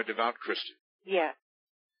 You are a devout Christian. Yes.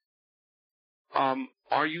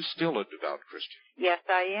 Are you still a devout Christian? Yes,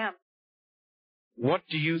 I am. What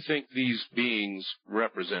do you think these beings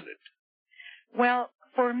represented? Well,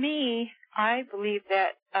 for me, I believe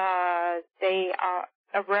that they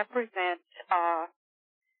represent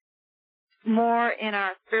more in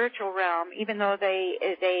our spiritual realm, even though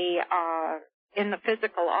they are in the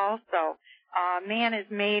physical also. Man is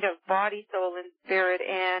made of body, soul, and spirit,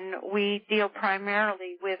 and we deal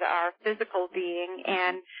primarily with our physical being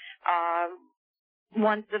and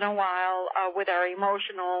once in a while with our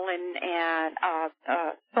emotional and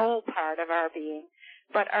soul part of our being.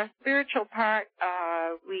 But our spiritual part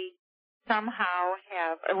we somehow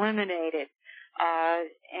have eliminated,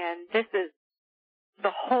 and this is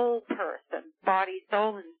the whole person, body,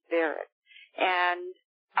 soul, and spirit. And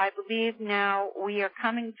I believe now we are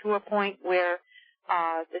coming to a point where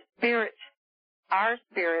the spirit, our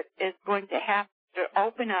spirit, is going to have to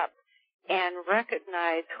open up and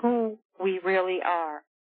recognize who we really are.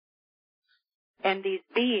 And these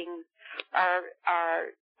beings are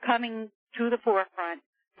coming to the forefront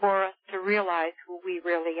for us to realize who we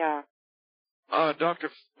really are. Dr.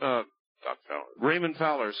 Fowler, Raymond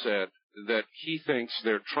Fowler said that he thinks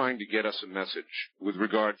they're trying to get us a message with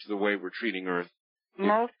regard to the way we're treating Earth.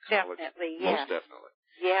 Most definitely, yes. Most definitely.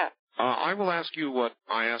 Yeah. I will ask you what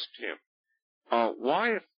I asked him.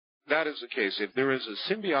 Why, if that is the case, if there is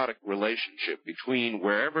a symbiotic relationship between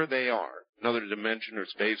wherever they are, another dimension or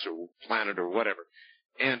space or planet or whatever,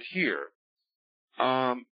 and here,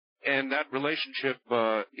 and that relationship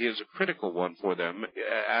is a critical one for them,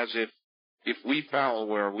 as if we foul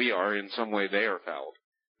where we are, in some way they are fouled,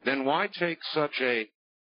 then why take such a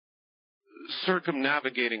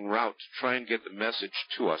circumnavigating route to try and get the message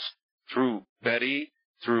to us through Betty,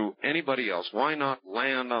 through anybody else? Why not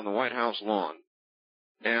land on the White House lawn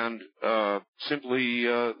and simply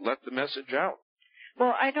let the message out?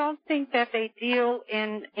 Well, I don't think that they deal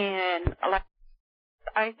in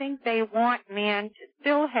I think they want man to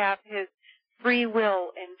still have his free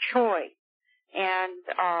will and choice.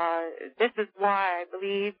 And this is why I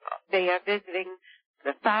believe they are visiting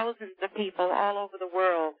the thousands of people all over the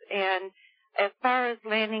world. And as far as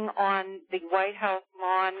landing on the White House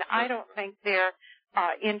lawn, I don't think they're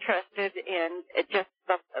interested in just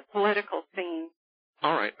the political scene.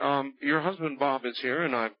 All right. Your husband, Bob, is here,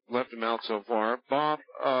 and I've left him out so far. Bob,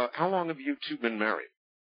 how long have you two been married?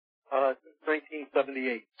 Since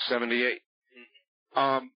 1978. 78.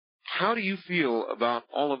 How do you feel about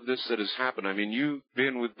all of this that has happened? I mean, you've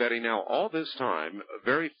been with Betty now all this time, a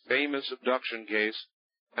very famous abduction case,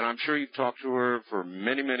 and I'm sure you've talked to her for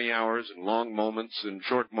many, many hours and long moments and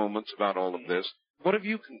short moments about all of this. What have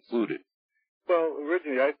you concluded? Well,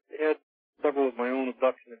 originally I had several of my own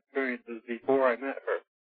abduction experiences before I met her.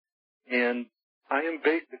 And I am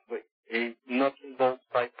basically a nuts and bolts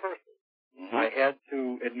type person. Mm-hmm. I had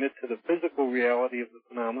to admit to the physical reality of the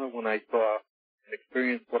phenomena when I saw and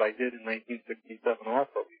experienced what I did in 1967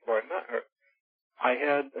 also before I met her. I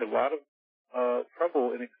had a lot of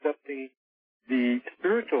trouble in accepting the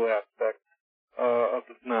spiritual aspect of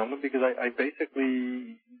the phenomena because I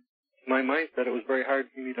basically, my mind said it was very hard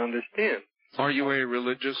for me to understand. Are you a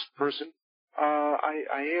religious person?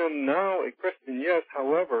 I am now a Christian, yes.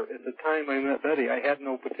 However, at the time I met Betty, I had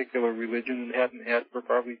no particular religion and hadn't had for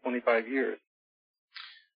probably 25 years.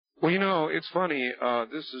 Well, you know, it's funny.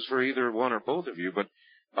 This is for either one or both of you, but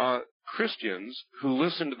Christians who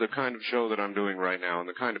listen to the kind of show that I'm doing right now and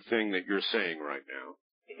the kind of thing that you're saying right now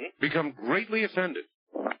become greatly offended,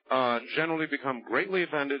 generally become greatly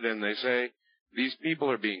offended, and they say, these people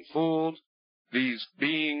are being fooled. These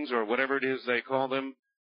beings, or whatever it is they call them,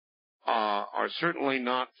 are certainly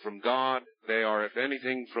not from God. They are, if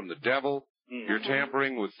anything, from the devil. Mm-hmm. You're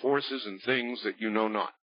tampering with forces and things that you know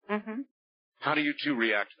not. Mm-hmm. How do you two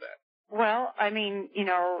react to that? Well, I mean, you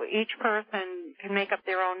know, each person can make up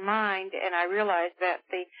their own mind, and I realize that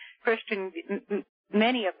the Christian,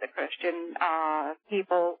 many of the Christian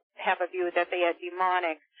people have a view that they are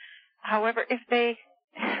demonic. However, if they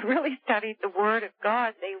really studied the Word of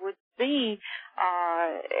God, they would see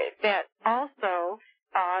that also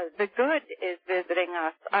the good is visiting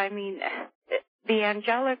us. I mean, the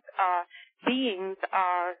angelic beings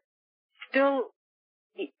are still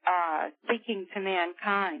speaking to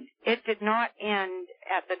mankind. It did not end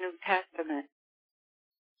at the New Testament.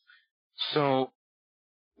 So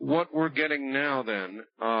what we're getting now, then,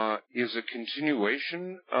 is a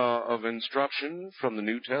continuation of instruction from the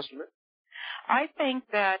New Testament? I think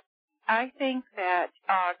that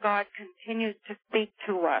God continues to speak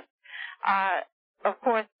to us. Of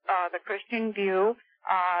course, the Christian view,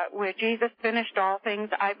 where Jesus finished all things,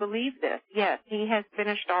 I believe this. Yes, he has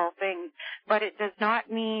finished all things, but it does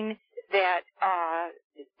not mean that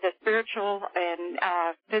the spiritual and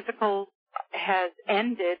physical has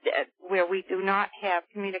ended, where we do not have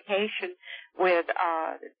communication with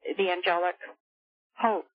the angelic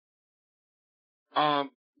host.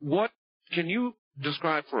 What can you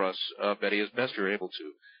describe for us, Betty, as best you're able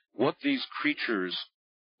to, what these creatures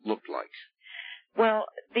looked like? Well,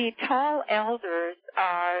 the tall elders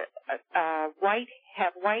are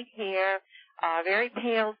have white hair, very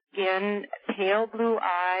pale skin, pale blue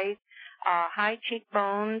eyes, high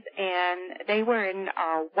cheekbones, and they were in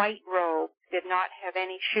white robes, did not have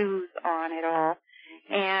any shoes on at all.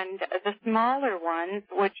 And the smaller ones,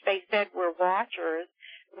 which they said were watchers,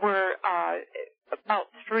 were about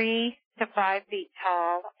 3 to 5 feet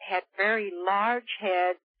tall, had very large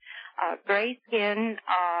heads, gray skin,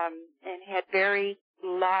 and had very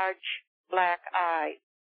large black eyes.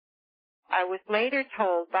 I was later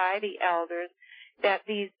told by the elders that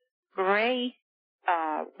these gray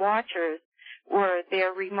watchers were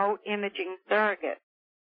their remote imaging surrogates,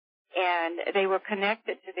 and they were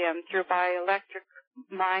connected to them through bioelectric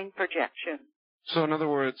mind projection. So, in other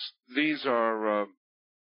words, these are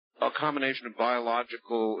a combination of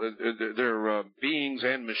biological, they're beings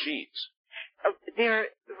and machines. They're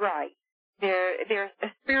right. They're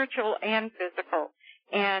spiritual and physical.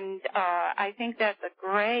 And I think that the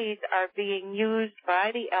grays are being used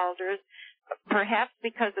by the elders, perhaps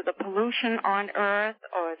because of the pollution on Earth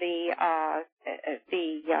or the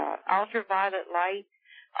ultraviolet light.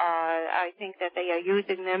 I think that they are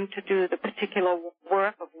using them to do the particular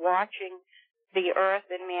work of watching the Earth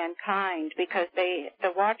and mankind, because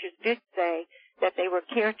the watchers did say that they were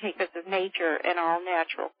caretakers of nature in all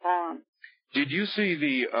natural forms. Did you see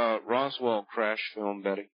the Roswell crash film,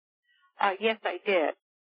 Betty? Yes, I did.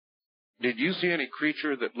 Did you see any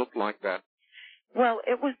creature that looked like that? Well,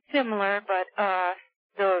 it was similar, but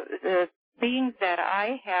the beings that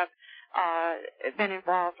I have been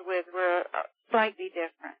involved with were slightly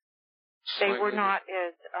different. They were not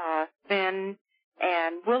as thin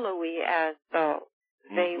and willowy as those.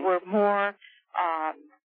 They were more,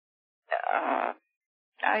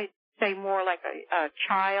 I'd say more like a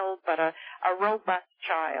child, but a robust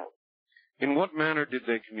child. In what manner did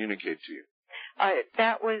they communicate to you?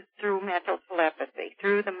 That was through mental telepathy,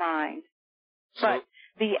 through the mind. So, but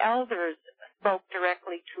the elders spoke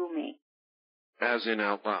directly to me. As in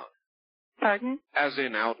out loud? Pardon? As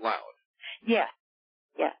in out loud? Yes.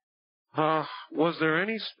 Yes. Was there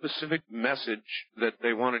any specific message that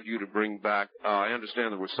they wanted you to bring back? I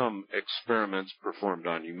understand there were some experiments performed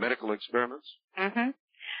on you, medical experiments? Mm-hmm.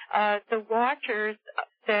 The watchers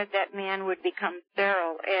said that man would become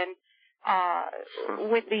sterile, and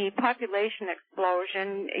with the population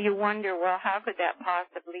explosion, you wonder, well, how could that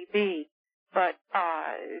possibly be? But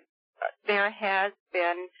there has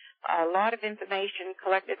been a lot of information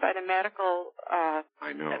collected by the medical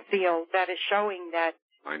field that is showing that.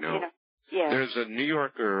 I know. You know, yeah. There's a New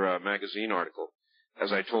Yorker magazine article,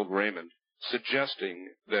 as I told Raymond, suggesting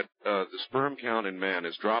that the sperm count in man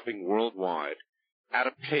is dropping worldwide at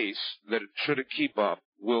a pace that, should it keep up,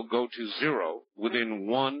 will go to 0 within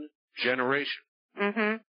 1 generation.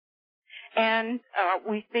 Mm-hmm. And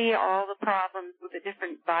we see all the problems with the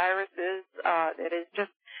different viruses that is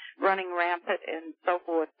just running rampant and so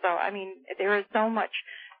forth. So, I mean, there is so much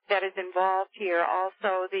that is involved here.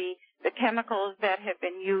 Also, the chemicals that have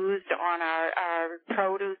been used on our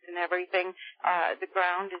produce and everything, the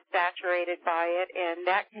ground is saturated by it, and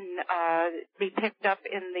that can be picked up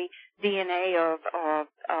in the DNA of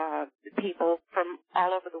people from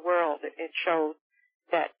all over the world. It shows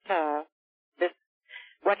that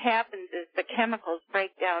what happens is the chemicals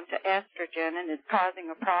break down to estrogen, and it's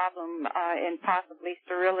causing a problem in possibly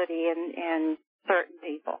sterility in certain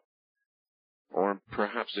people. Or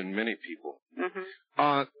perhaps in many people.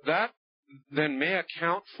 Mm-hmm. That then may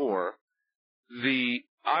account for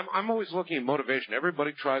I'm always looking at motivation.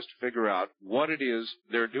 Everybody tries to figure out what it is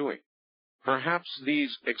they're doing. Perhaps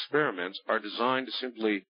these experiments are designed to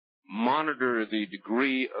simply monitor the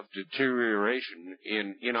degree of deterioration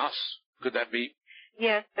in us. Could that be?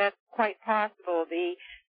 Yes, that's quite possible. The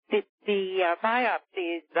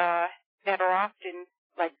biopsies that are often,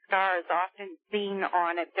 like scars, often seen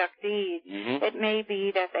on abductees, mm-hmm. It may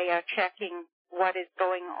be that they are checking what is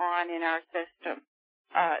going on in our system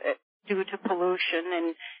due to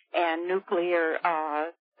pollution and nuclear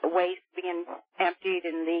waste being emptied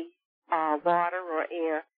in the water or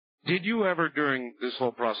air. Did you ever, during this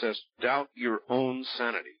whole process, doubt your own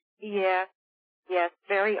sanity? Yes,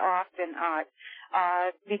 very often, Art,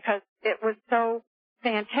 because it was so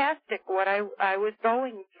fantastic what I was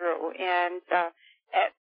going through, and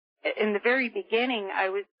in the very beginning, I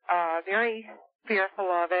was very fearful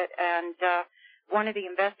of it, and one of the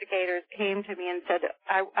investigators came to me and said,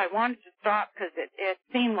 I wanted to stop because it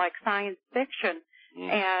seemed like science fiction.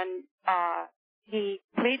 And he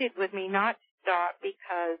pleaded with me not to stop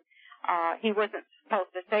because he wasn't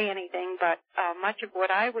supposed to say anything, but much of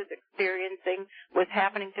what I was experiencing was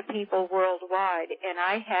happening to people worldwide, and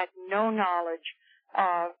I had no knowledge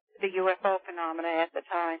of the UFO phenomena at the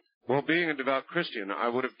time. Well, being a devout Christian, I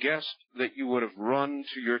would have guessed that you would have run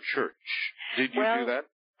to your church. Did you do that?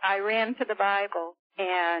 I ran to the Bible,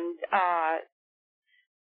 and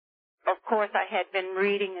of course I had been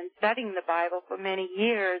reading and studying the Bible for many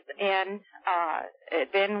years, and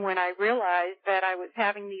then when I realized that I was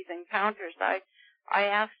having these encounters, I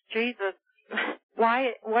asked Jesus,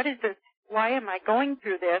 what is this? Why am I going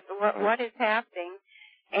through this? What is happening?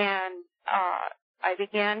 And I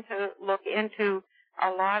began to look into a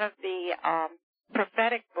lot of the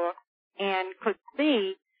prophetic books and could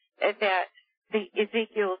see that the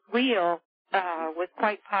Ezekiel's wheel was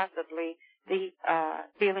quite possibly the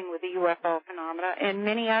dealing with the UFO phenomena, and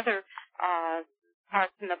many other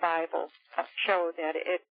parts in the Bible show that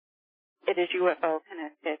it is UFO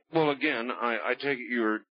connected. Well, again, I take it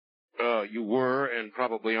you were and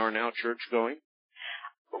probably are now church going?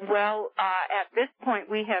 Well, at this point,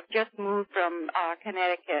 we have just moved from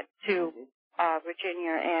Connecticut to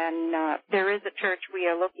Virginia, and there is a church we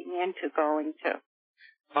are looking into going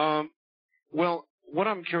to. Well, what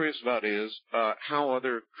I'm curious about is how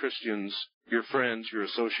other Christians, your friends, your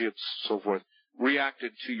associates, so forth,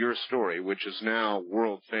 reacted to your story, which is now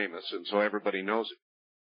world famous, and so everybody knows it.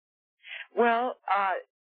 Well,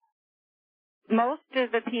 most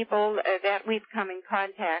of the people that we've come in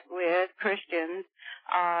contact with, Christians,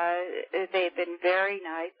 they've been very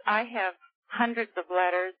nice. I have hundreds of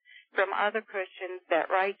letters from other Christians that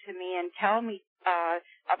write to me and tell me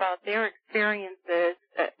about their experiences,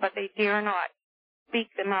 but they dare not speak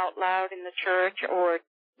them out loud in the church or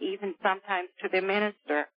even sometimes to their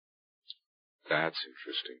minister. That's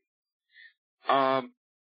interesting.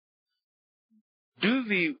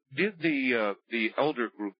 Did the elder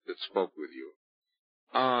group that spoke with you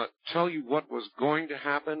tell you what was going to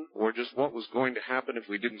happen, or just what was going to happen if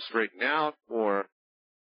we didn't straighten out, or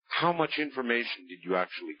how much information did you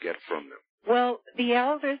actually get from them? Well, the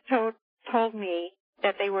elders told me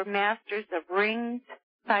that they were masters of rings,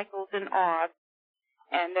 cycles, and orbs,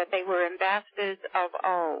 and that they were ambassadors of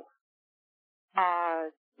O.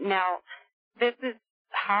 Now, this is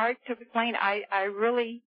hard to explain. I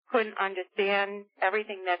really couldn't understand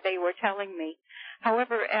everything that they were telling me.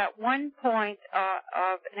 However, at one point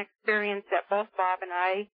of an experience that both Bob and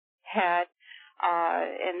I had,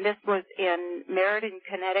 and this was in Meriden,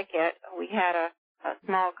 Connecticut, we had a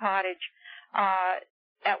small cottage.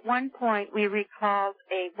 At one point, we recalled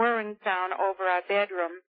a whirring sound over our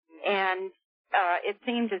bedroom, and it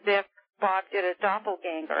seemed as if Bob did a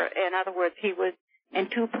doppelganger. In other words, he was in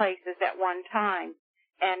two places at one time.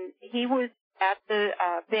 And he was at the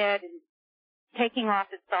bed and taking off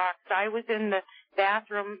his socks. I was in the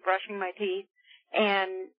bathroom brushing my teeth,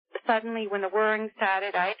 and suddenly when the whirring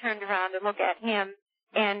started, I turned around to look at him,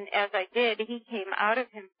 and as I did, he came out of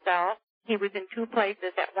himself. He was in two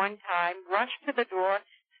places at one time, rushed to the door,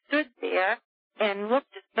 stood there, and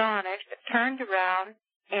looked astonished, turned around,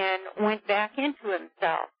 and went back into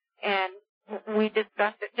himself. And we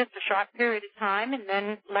discussed it just a short period of time and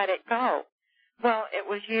then let it go. Well, it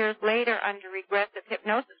was years later under regressive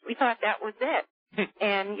hypnosis. We thought that was it.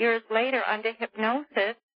 And years later under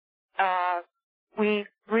hypnosis, we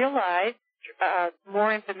realized,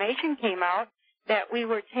 more information came out, that we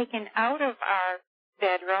were taken out of our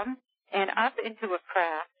bedroom and up into a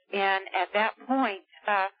craft. And at that point,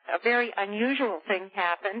 a very unusual thing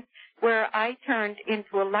happened where I turned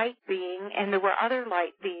into a light being and there were other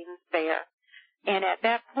light beings there. And at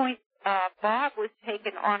that point, Bob was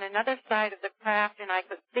taken on another side of the craft and I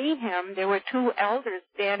could see him. There were two elders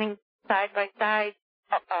standing side by side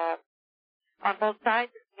on both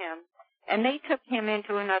sides of him. And they took him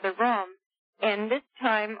into another room. And this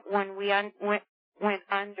time when we went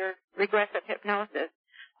under regressive hypnosis,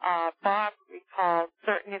 Bob recalled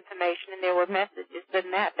certain information, and there were messages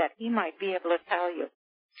in that he might be able to tell you.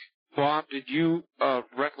 Bob, did you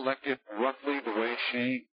recollect it roughly the way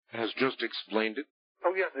she has just explained it?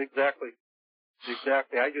 Oh, yeah, exactly.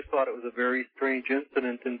 Exactly. I just thought it was a very strange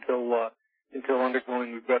incident until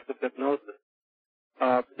undergoing regressive hypnosis.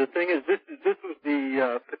 The thing is, this was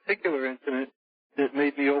the particular incident that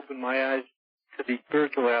made me open my eyes to the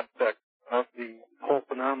spiritual aspect of the whole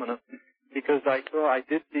phenomena, because I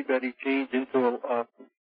did see Betty change into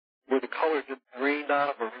where the color just drained out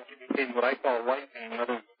of her and she became what I call a white being,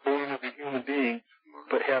 another form of a human being,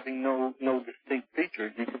 but having no distinct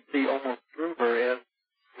features. You could see almost through her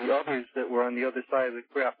were on the other side of the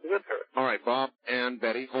craft with her. All right, Bob and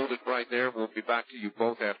Betty, hold it right there. We'll be back to you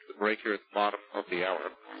both after the break here at the bottom of the hour.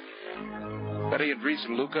 Betty, Idris,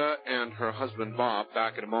 and Luca, and her husband Bob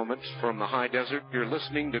back in a moment from the high desert. You're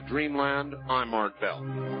listening to Dreamland. I'm Art Bell.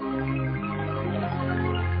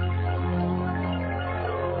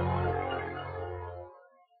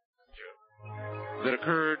 That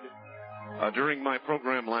occurred during my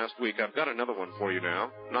program last week. I've got another one for you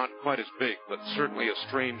now. Not quite as big, but certainly a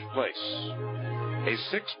strange place. A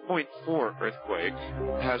 6.4 earthquake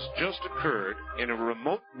has just occurred in a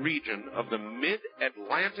remote region of the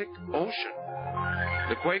mid-Atlantic Ocean.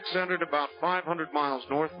 The quake centered about 500 miles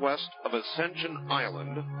northwest of Ascension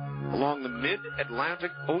Island along the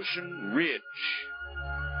mid-Atlantic Ocean ridge.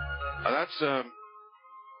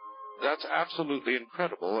 That's absolutely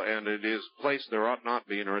incredible, and it is a place there ought not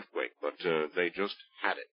be an earthquake, but they just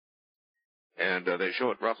had it. And they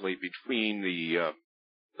show it roughly between the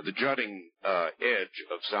jutting edge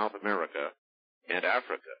of South America and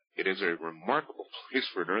Africa. It is a remarkable place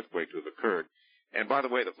for an earthquake to have occurred. And by the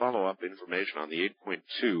way, the follow-up information on the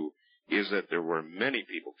 8.2 is that there were many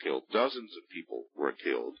people killed. Dozens of people were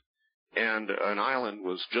killed. And an island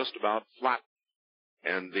was just about flattened.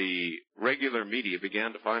 And the regular media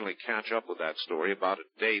began to finally catch up with that story about a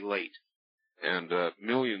day late and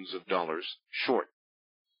millions of dollars short.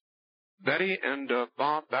 Betty and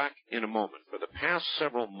Bob back in a moment. For the past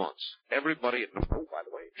several months, everybody by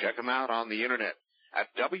the way, check them out on the internet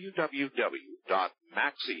at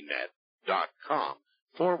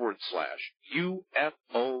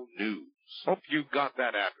www.maxinet.com/UFO News. Hope you got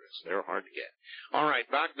that address. They're hard to get. All right,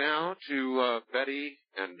 back now to Betty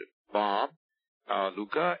and Bob,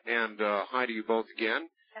 Luca, and hi to you both again.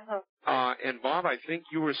 Hello. And Bob, I think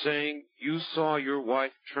you were saying you saw your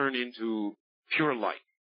wife turn into pure light.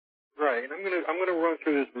 Right, and I'm gonna run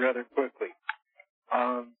through this rather quickly.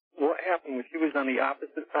 What happened was she was on the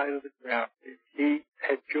opposite side of the craft. She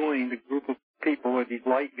had joined a group of people, or these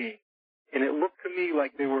light beings, and it looked to me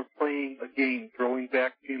like they were playing a game, throwing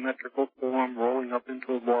back geometrical form, rolling up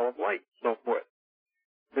into a ball of light, and so forth.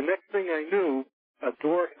 The next thing I knew, a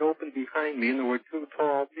door had opened behind me, and there were two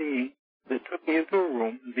tall beings that took me into a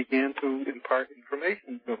room and began to impart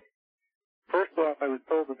information to me. First off, I was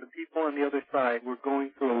told that the people on the other side were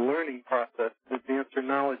going through a learning process to advance their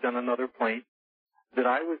knowledge on another plane, that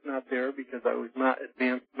I was not there because I was not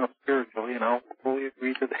advanced enough spiritually, and I'll fully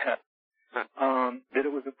agree to that, that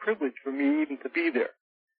it was a privilege for me even to be there.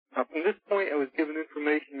 Now, from this point, I was given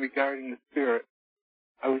information regarding the spirit.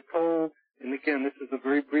 I was told, and again, this is a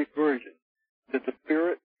very brief version, that the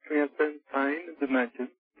spirit transcends time and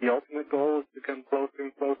dimension. The ultimate goal is to come closer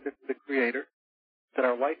and closer to the Creator. That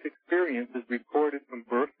our life experience is recorded from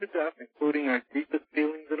birth to death, including our deepest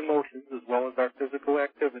feelings and emotions, as well as our physical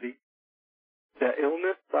activity. That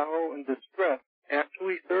illness, sorrow, and distress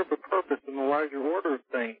actually serve a purpose in the larger order of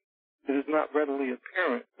things that is not readily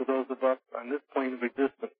apparent to those of us on this plane of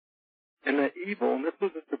existence. And that evil, and this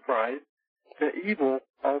was a surprise, that evil,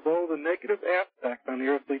 although the negative aspect on the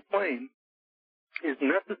earthly plane, is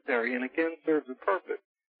necessary and again serves a purpose.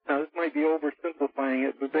 Now, this might be oversimplifying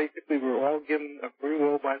it, but basically we're all given a free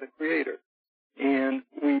will by the Creator. And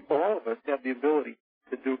all of us have the ability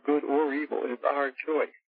to do good or evil. It's our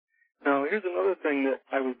choice. Now, here's another thing that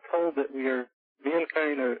I was told that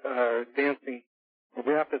mankind are advancing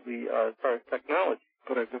rapidly as far as technology,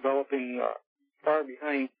 but are developing far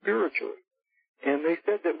behind spiritually. And they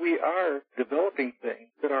said that we are developing things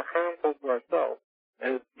that are harmful to ourselves,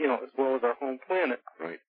 as well as our home planet.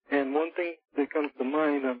 Right. And one thing that comes to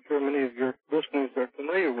mind, I'm sure many of your listeners are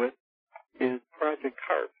familiar with, is Project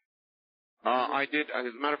HAARP. I did, as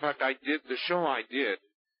a matter of fact, the show I did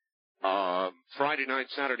Friday night,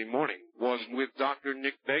 Saturday morning, was with Dr.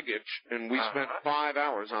 Nick Begich, and we spent 5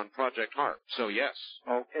 hours on Project HAARP, so yes.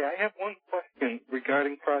 Okay, I have one question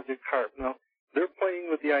regarding Project HAARP. Now, they're playing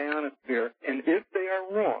with the ionosphere, and if they are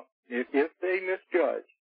wrong, if they misjudge,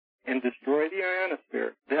 and destroy the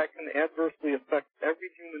ionosphere, that can adversely affect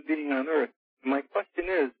every human being on Earth. My question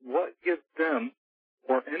is, what gives them,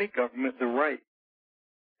 or any government, the right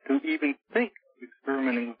to even think of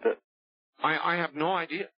experimenting with this? I have no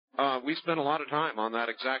idea. We spent a lot of time on that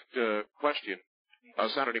exact question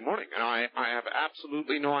Saturday morning, and I have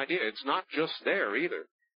absolutely no idea. It's not just there either.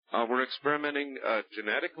 We're experimenting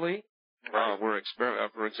genetically. For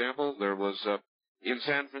example, there was in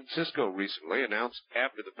San Francisco recently, announced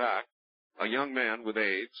after the fact, a young man with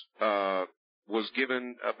AIDS was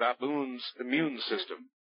given a baboon's immune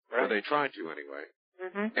system, or they tried to anyway.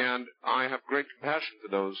 Mm-hmm. And I have great compassion for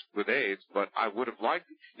those with AIDS, but I would have liked,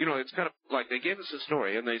 it's kind of like they gave us a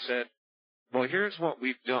story and they said, well, here's what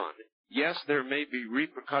we've done. yes, there may be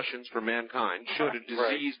repercussions for mankind should a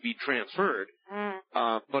disease be transferred,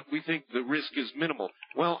 but we think the risk is minimal.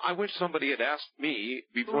 Well, I wish somebody had asked me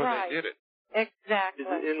before they did it. Exactly.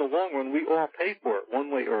 In the long run, we all pay for it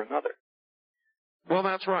one way or another. Well,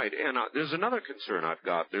 that's right. And there's another concern I've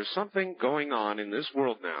got. There's something going on in this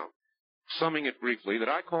world now, summing it briefly, that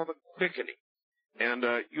I call the quickening. And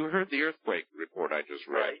you heard the earthquake report I just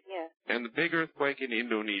read. Right, yes. And the big earthquake in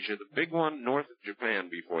Indonesia, the big one north of Japan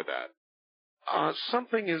before that.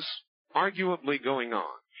 Something is arguably going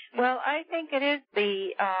on. Well, I think it is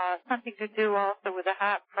something to do also with the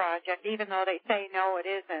HARP project, even though they say no, it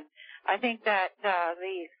isn't. I think that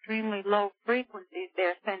the extremely low frequencies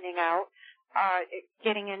they're sending out are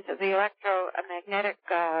getting into the electromagnetic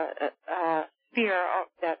sphere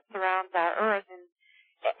that surrounds our Earth, and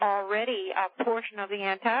already a portion of the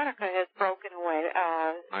Antarctica has broken away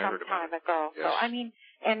some time ago. Yes. So, I mean,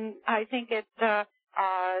 and I think it's the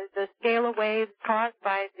scalar waves caused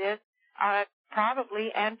by this are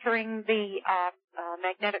probably entering the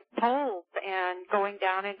magnetic poles and going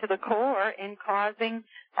down into the core and causing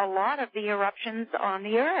a lot of the eruptions on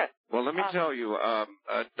the Earth. Well, let me tell you,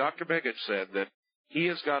 Dr. Begich said that he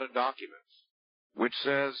has got a document which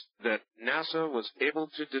says that NASA was able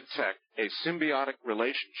to detect a symbiotic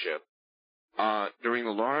relationship during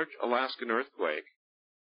the large Alaskan earthquake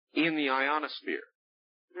in the ionosphere.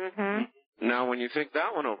 Mm-hmm. Now, when you think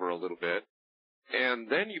that one over a little bit, and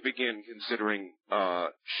then you begin considering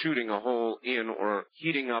shooting a hole in or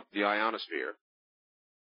heating up the ionosphere,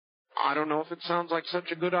 I don't know if it sounds like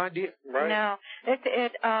such a good idea. Right. No,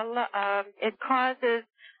 it causes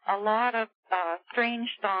a lot of strange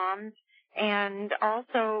storms, and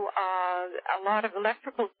also a lot of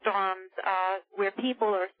electrical storms where people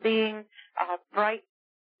are seeing bright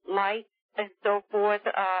lights and so forth.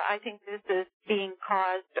 I think this is being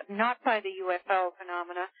caused not by the UFO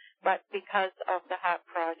phenomena, but because of the HARP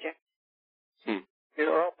project. You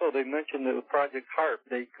know, also they mentioned that with Project HARP,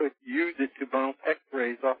 they could use it to bounce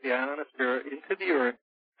X-rays off the ionosphere into the Earth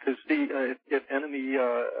to see if enemy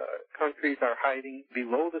countries are hiding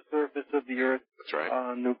below the surface of the Earth. That's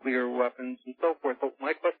right. Nuclear weapons and so forth. So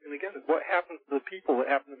my question again is, what happens to the people that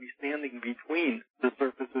happen to be standing between the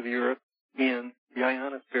surface of the Earth and the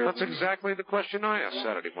ionosphere? That's exactly the question I asked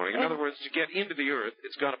Saturday morning. In other words, to get into the Earth,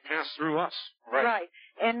 it's got to pass through us. Right.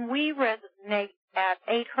 And we resonate at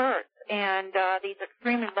 8 hertz, and these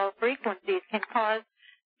extremely low frequencies can cause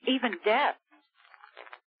even death.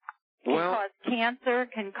 Can cause cancer,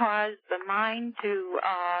 can cause the mind to,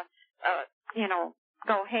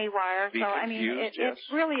 go haywire. Be so, confused, I mean, yes.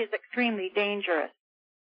 it really is extremely dangerous.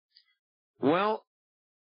 Well,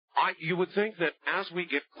 you would think that as we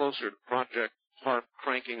get closer to Project HARP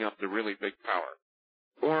cranking up the really big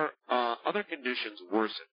power, or other conditions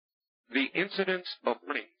worsen, the incidence of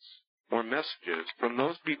warnings or messages from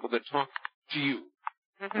those people that talk to you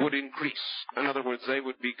would increase. In other words, they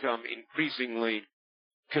would become increasingly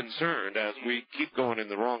concerned as we keep going in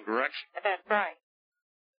the wrong direction. That's right.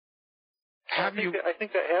 I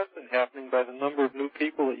think that has been happening by the number of new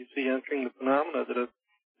people that you see entering the phenomena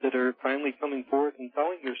that are finally coming forward and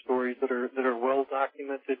telling their stories that are well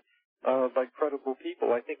documented by credible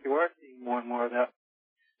people. I think you are seeing more and more of that.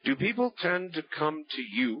 Do people tend to come to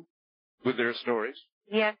you with their stories?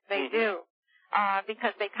 Yes, they do,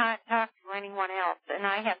 because they can't talk to anyone else. And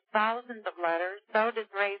I have thousands of letters. So does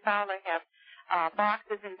Ray Fowler have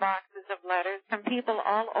boxes and boxes of letters from people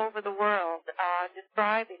all over the world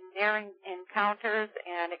describing their encounters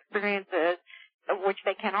and experiences which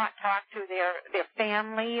they cannot talk to their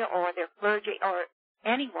family or their clergy or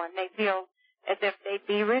anyone. They feel as if they'd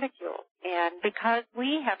be ridiculed. And because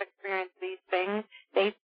we have experienced these things,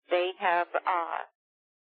 they have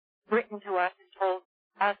written to us and told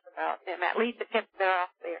us about them. At least it gets it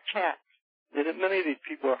off their chest. And many of these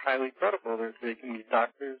people are highly credible. They can be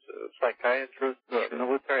doctors, psychiatrists,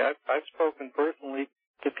 military. I've spoken personally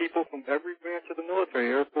to people from every branch of the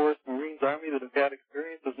military, Air Force, Marines, Army, that have had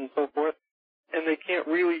experiences and so forth, and they can't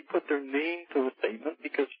really put their name to a statement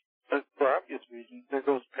because, for obvious reasons, there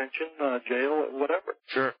goes pension, jail, whatever.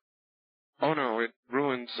 Sure. Oh, no, it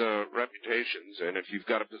ruins reputations, and if you've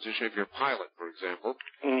got a position, if you're a pilot, for example,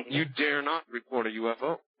 you dare not report a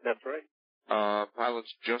UFO. That's right.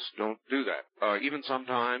 Pilots just don't do that. Even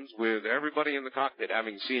sometimes with everybody in the cockpit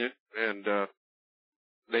having seen it, and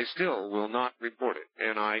they still will not report it.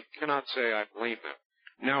 And I cannot say I blame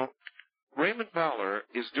them. Now, Raymond Fowler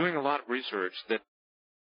is doing a lot of research that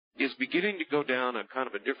is beginning to go down a kind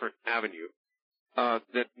of a different avenue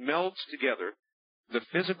that melds together the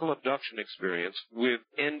physical abduction experience with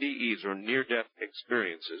NDEs, or near-death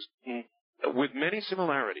experiences, with many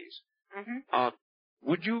similarities.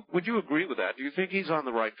 Would you agree with that? Do you think he's on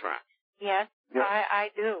the right track? Yes, yeah. I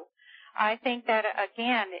do. I think that,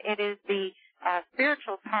 again, it is the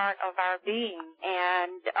spiritual part of our being,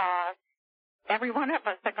 and every one of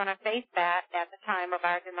us are going to face that at the time of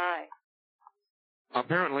our demise.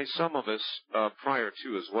 Apparently some of us prior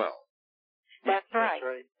to as well. That's right.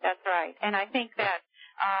 That's right. And I think that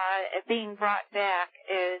being brought back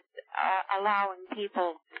is allowing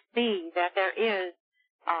people to see that there is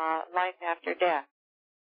life after death.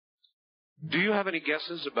 Do you have any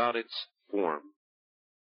guesses about its form?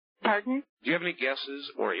 Pardon? Do you have any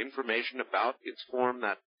guesses or information about its form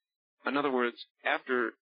that, in other words,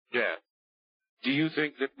 after death, do you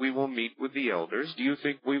think that we will meet with the elders? Do you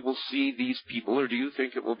think we will see these people, or do you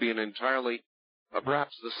think it will be an entirely,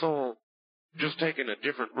 perhaps the soul, just taking a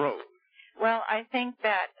different road? Well, I think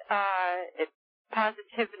that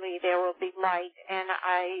positively there will be light, and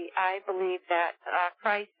I believe that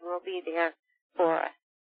Christ will be there for us.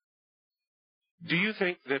 Do you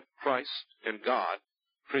think that Christ and God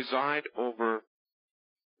preside over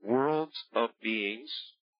worlds of beings?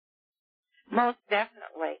 Most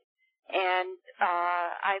definitely. And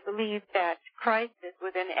I believe that Christ is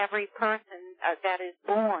within every person that is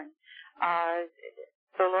born.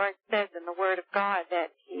 The Lord says in the Word of God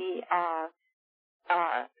that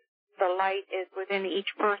the light is within each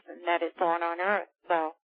person that is born on earth.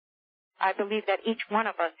 So I believe that each one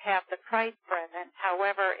of us have the Christ present.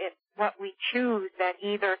 However, it's what we choose that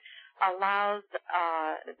either allows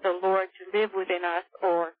the Lord to live within us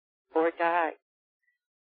or die.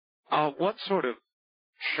 What sort of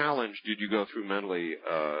challenge did you go through mentally,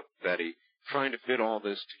 Betty, trying to fit all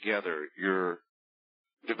this together, your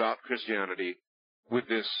devout Christianity, with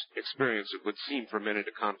this experience that would seem for a minute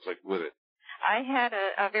to conflict with it? I had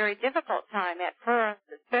a very difficult time at first,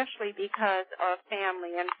 especially because of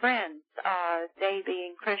family and friends, they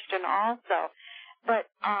being Christian also. But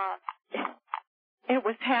it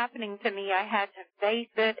was happening to me. I had to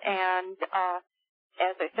face it, and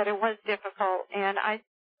as I said, it was difficult. And I,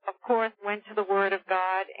 of course, went to the Word of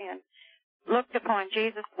God and looked upon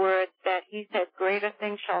Jesus' words that he said, greater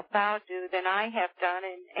things shalt thou do than I have done.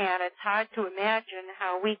 And it's hard to imagine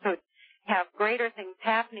how we could have greater things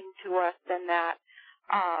happening to us than that,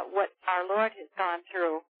 what our Lord has gone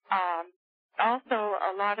through. Also,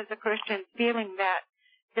 a lot of the Christians feeling that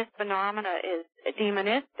this phenomena is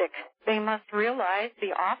demonistic. They must realize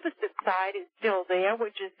the opposite side is still there,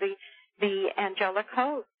 which is the angelic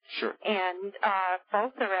host. Sure. And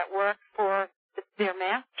both are at work for their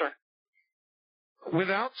master.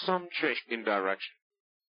 Without some change in direction,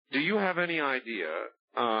 do you have any idea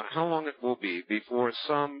how long it will be before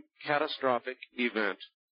some catastrophic event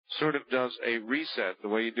sort of does a reset, the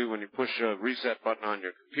way you do when you push a reset button on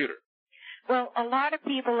your computer? Well, a lot of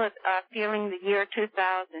people are feeling the year 2000,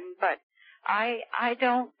 but I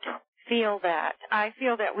don't feel that. I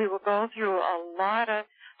feel that we will go through a lot of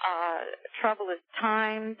troublous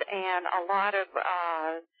times and a lot of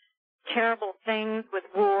terrible things with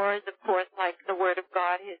wars, of course, like the Word of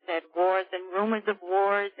God has said, wars and rumors of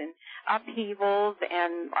wars and upheavals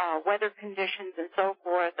and weather conditions and so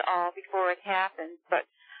forth, all before it happens. But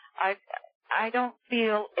I don't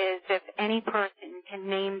feel as if any person can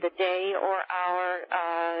name the day or hour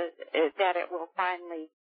that it will finally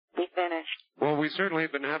be finished. Well, we certainly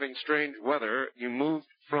have been having strange weather. You moved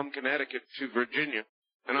from Connecticut to Virginia,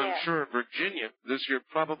 and yes. I'm sure Virginia this year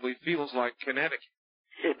probably feels like Connecticut.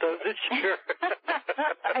 It does this year.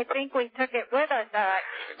 I think we took it with us.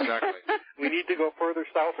 Exactly. We need to go further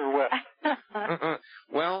south or west.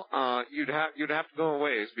 Well, you'd have to go a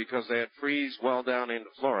ways because they had freeze well down into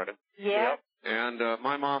Florida. Yep. And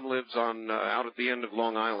my mom lives on out at the end of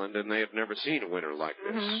Long Island, and they have never seen a winter like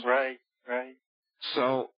this. Mm-hmm. Right.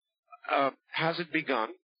 So, has it begun?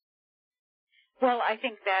 Well, I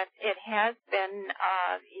think that it has been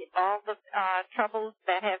all the troubles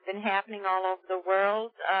that have been happening all over the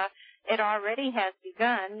world. It already has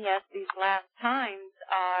begun, yes, these last times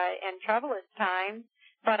and troublous times,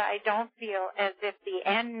 but I don't feel as if the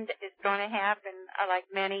end is going to happen like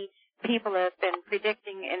many people have been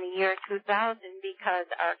predicting in the year 2000 because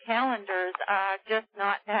our calendars are just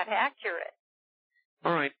not that accurate.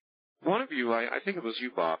 All right. One of you, I think it was you,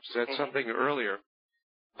 Bob, said something earlier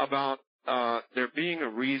about there being a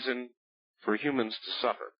reason for humans to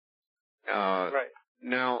suffer. Right.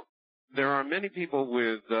 Now, there are many people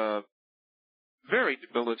with very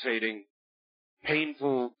debilitating,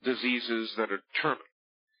 painful diseases that are terminal.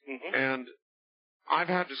 Mm-hmm. And I've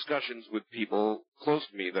had discussions with people close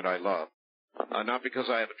to me that I love, not because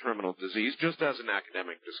I have a terminal disease, just as an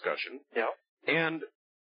academic discussion. Yeah. And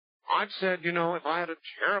I've said, if I had a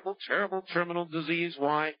terrible, terrible terminal disease,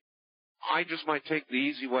 why, I just might take the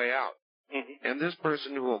easy way out. Mm-hmm. And this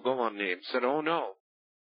person who will go unnamed said, oh, no,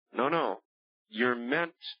 you're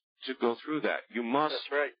meant to go through that. You must.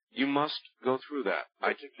 That's right. You must go through that.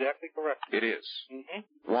 That's exactly correct. It is. Mm-hmm.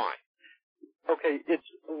 Why? Okay, it's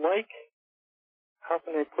like, how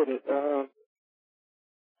can I put it?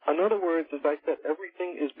 In other words, as I said,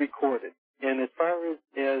 everything is recorded. And as far as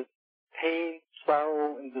pain,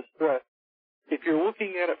 sorrow, and distress, if you're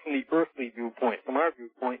looking at it from the earthly viewpoint, from our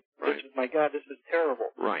viewpoint, right. This is, my God, this is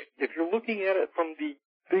terrible. Right. If you're looking at it from the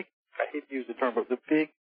big, I hate to use the term, but the big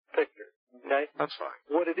picture, okay? That's fine.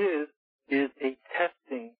 What it is a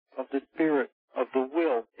testing of the spirit, of the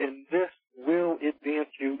will, and this will advance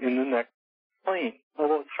you in the next plane.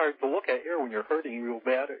 Although it's hard to look at here when you're hurting real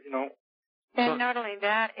bad, you know. And not only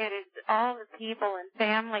that, it is all the people and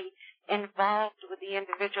family involved with the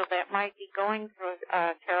individual that might be going through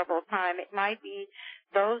a terrible time. It might be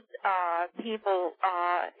those people,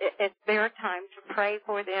 it's their time to pray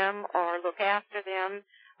for them or look after them.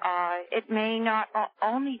 It may not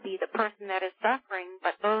only be the person that is suffering,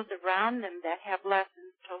 but those around them that have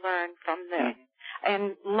lessons to learn from this. Mm-hmm. And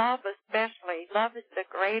love especially. Love is the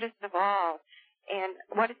greatest of all. And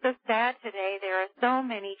what is so sad today, there are so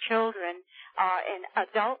many children and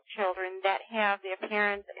adult children that have their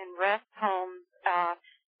parents in rest homes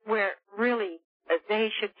where really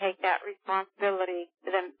they should take that responsibility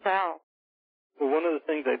themselves. Well, one of the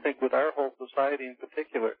things I think with our whole society in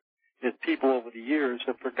particular is people over the years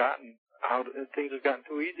have forgotten how things have gotten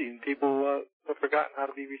too easy, and people have forgotten how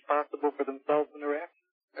to be responsible for themselves and their actions.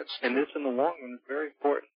 That's true. And this, in the long run, is very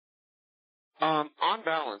important. On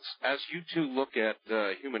balance, as you two look at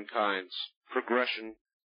humankind's progression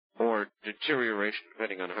or deterioration,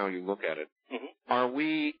 depending on how you look at it, mm-hmm. are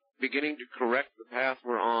we beginning to correct the path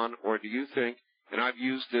we're on, or do you think, and I've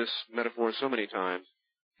used this metaphor so many times,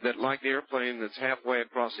 that like the airplane that's halfway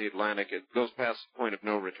across the Atlantic, it goes past the point of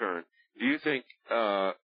no return. Do you think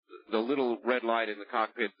the little red light in the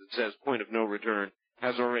cockpit that says point of no return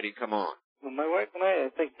has already come on? Well, my wife and I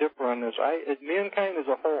think, differ on this. As mankind as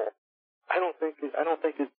a whole, I don't think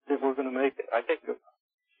that we're going to make it. I think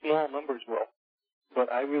small numbers will,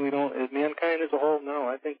 but I really don't. As mankind as a whole, no.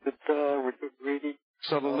 I think that we're too greedy.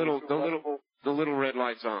 So the little red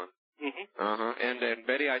light's on. Mm-hmm. And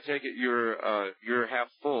Betty, I take it you're half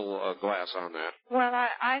full glass on that. Well,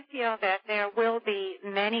 I feel that there will be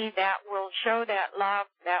many that will show that love,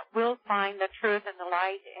 that will find the truth and the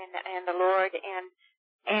light and the Lord,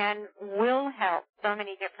 and will help so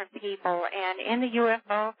many different people. And in the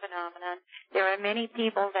UFO phenomenon, there are many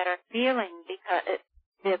people that are feeling because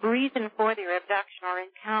the reason for their abduction or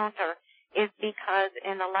encounter is because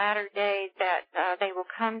in the latter days that they will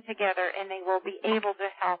come together and they will be able to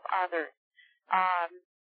help others.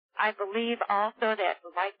 I believe also that,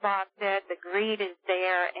 like Bob said, the greed is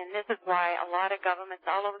there, and this is why a lot of governments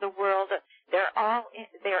all over the world,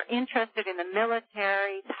 they're interested in the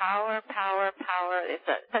military, power. It's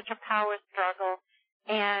such a power struggle,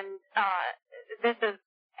 and this is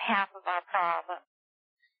half of our problem.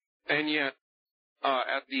 And yet,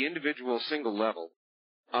 at the individual single level,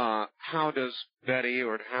 how does Betty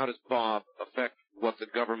or how does Bob affect what the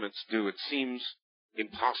governments do? It seems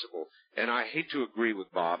impossible. And I hate to agree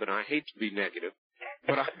with Bob, and I hate to be negative,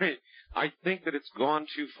 but I think that it's gone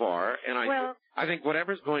too far, and I think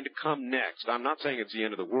whatever's going to come next, I'm not saying it's the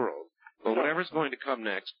end of the world, but whatever's going to come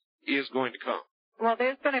next is going to come. Well,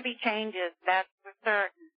 there's going to be changes, that's for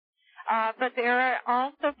certain. But there are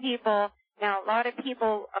also people. Now, a lot of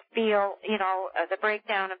people feel, the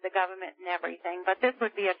breakdown of the government and everything, but this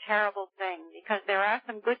would be a terrible thing because there are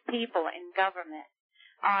some good people in government.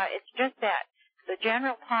 It's just that the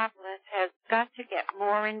general populace has got to get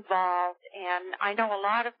more involved, and I know a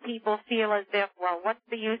lot of people feel as if, well, what's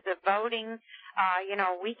the use of voting?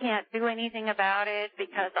 We can't do anything about it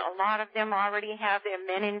because a lot of them already have their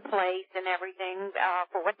men in place and everything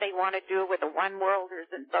for what they want to do with the one-worlders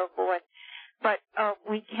and so forth. But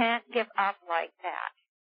we can't give up like that.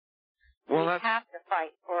 Well, we have to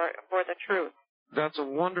fight for the truth. That's a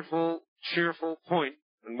wonderful, cheerful point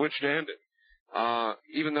in which to end it.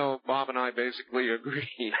 Even though Bob and I basically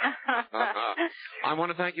agree. I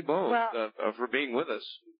want to thank you both for being with us.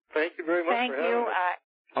 Thank you very much for having us.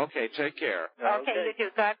 Okay, take care. Okay, you too.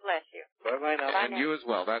 God bless you. Bye-bye now. And you as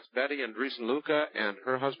well. That's Betty Andreessen Luca and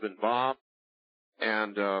her husband Bob.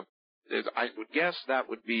 And I would guess that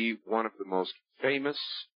would be one of the most famous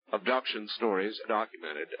abduction stories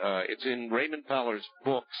documented. It's in Raymond Fowler's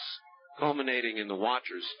books, culminating in The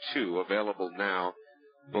Watchers 2, available now,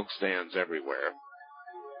 bookstands everywhere.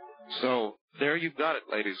 So there you've got it,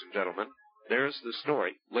 ladies and gentlemen. There's the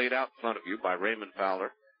story laid out in front of you by Raymond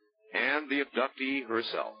Fowler and the abductee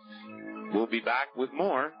herself. We'll be back with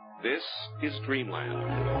more. This is Dreamland.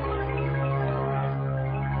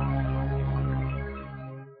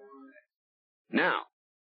 Now,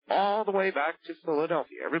 all the way back to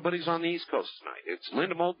Philadelphia. Everybody's on the East Coast tonight. It's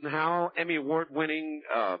Linda Moulton Howe, Emmy Award-winning,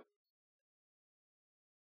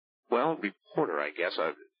 reporter, I guess.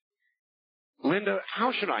 Linda,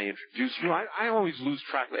 how should I introduce you? I always lose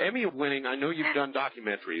track. Emmy winning, I know you've done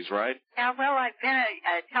documentaries, right? Yeah, well, I've been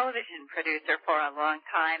a television producer for a long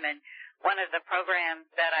time, and one of the programs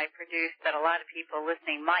that I produced that a lot of people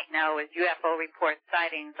listening might know is UFO Report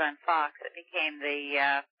Sightings on Fox. It became the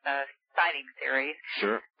sighting series.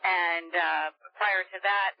 Sure. And prior to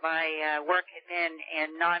that, my work had been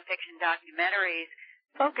in nonfiction documentaries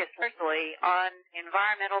focused largely on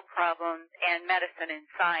environmental problems and medicine and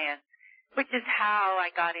science, which is how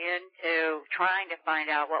I got into trying to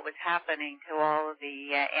find out what was happening to all of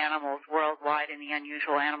the animals worldwide in the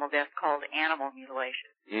unusual animal deaths called animal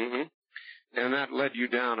mutilation. Mm-hmm. And that led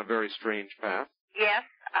you down a very strange path. Yes.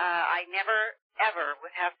 I never, ever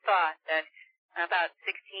would have thought that about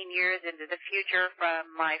 16 years into the future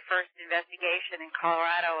from my first investigation in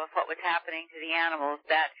Colorado of what was happening to the animals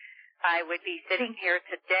that I would be sitting here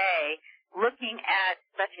today looking at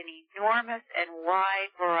such an enormous and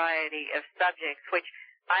wide variety of subjects, which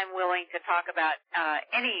I'm willing to talk about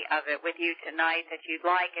any of it with you tonight that you'd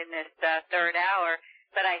like in this third hour.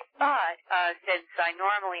 But I thought, since I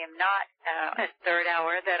normally am not in this third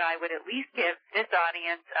hour, that I would at least give this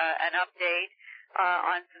audience an update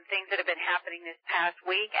on some things that have been happening this past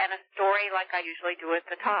week and a story like I usually do at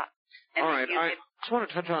the top. And all right. I just want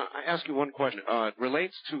to ask you one question. It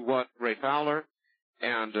relates to what Ray Fowler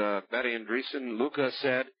and Betty Andreessen, Luca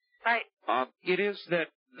said. Right. It is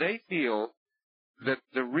that they feel that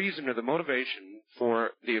the reason or the motivation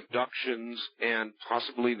for the abductions and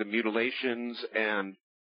possibly the mutilations and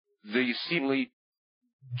the seemingly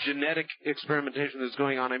genetic experimentation that's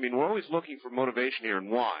going on, I mean, we're always looking for motivation here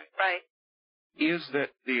and why. Right. Is that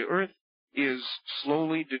the Earth is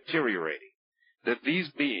slowly deteriorating. That these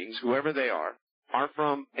beings, whoever they are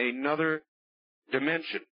from another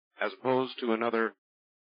dimension as opposed to another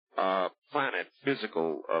planet,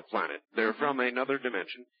 physical planet. They're from another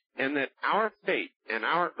dimension, and that our fate and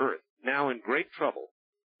our Earth, now in great trouble,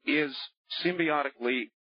 is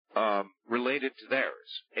symbiotically related to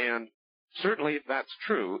theirs. And certainly, if that's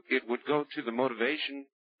true, it would go to the motivation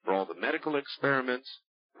for all the medical experiments,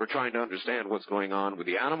 for trying to understand what's going on with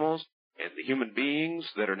the animals and the human beings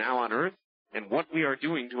that are now on Earth, and what we are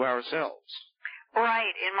doing to ourselves.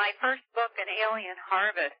 Right. In my first book, An Alien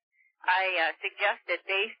Harvest, I suggested,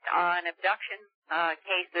 based on abduction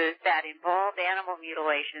cases that involved animal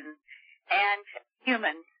mutilations and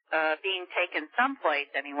humans being taken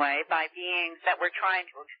someplace anyway by beings that were trying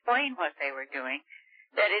to explain what they were doing,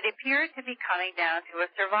 that it appeared to be coming down to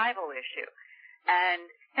a survival issue. And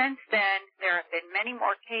since then, there have been many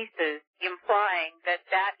more cases implying that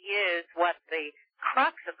that is what the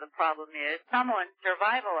crux of the problem is, someone's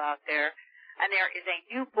survival out there. And there is a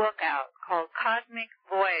new book out called Cosmic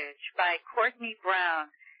Voyage by Courtney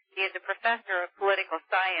Brown. He is a professor of political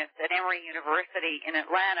science at Emory University in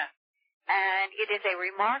Atlanta. And it is a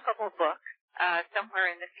remarkable book.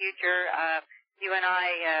 Somewhere in the future, you and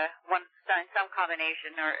I want to sign some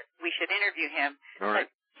combination, or we should interview him. All right.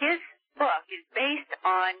 But his book is based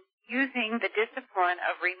on using the discipline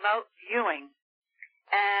of remote viewing.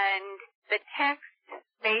 And the text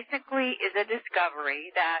basically is a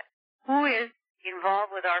discovery that who is involved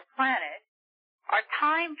with our planet are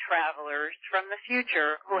time travelers from the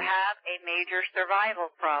future who have a major survival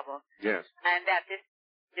problem. Yes. And that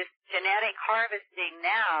this genetic harvesting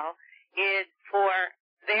now is for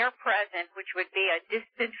their present, which would be a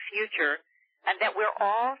distant future, and that we're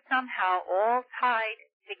all somehow all tied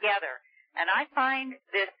together. And I find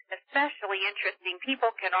this especially interesting. People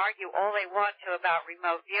can argue all they want to about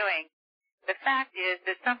remote viewing. The fact is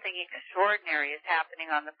that something extraordinary is happening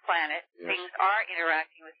on the planet. Yes. Things are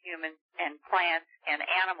interacting with humans and plants and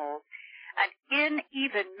animals. And in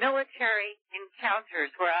even military encounters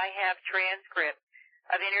where I have transcripts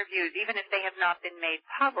of interviews, even if they have not been made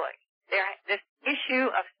public, this issue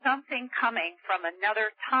of something coming from another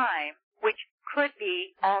time, which could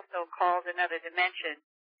be also called another dimension,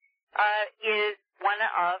 is one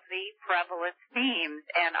of the prevalent themes.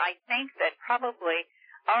 And I think that probably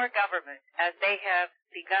our government, as they have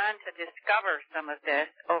begun to discover some of this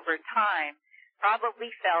over time,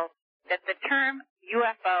 probably felt that the term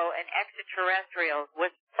UFO and extraterrestrials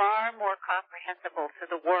was far more comprehensible to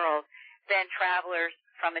the world than travelers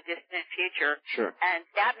from a distant future. Sure. And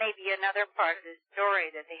that may be another part of the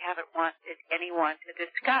story that they haven't wanted anyone to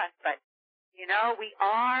discuss. But You know, we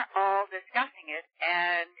are all discussing it,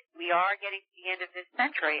 and we are getting to the end of this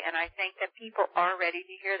century, and I think that people are ready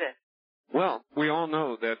to hear this. Well, we all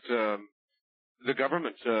know that the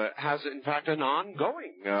government has, in fact, an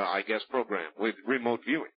ongoing, program with remote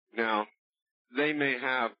viewing. Now, they may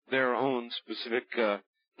have their own specific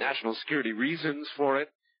national security reasons for it,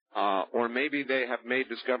 or maybe they have made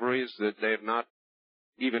discoveries that they have not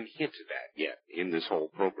even hinted at yet in this whole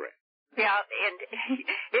program. Yeah, and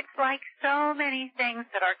it's like so many things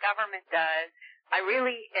that our government does. I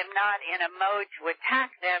really am not in a mode to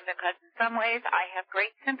attack them because in some ways I have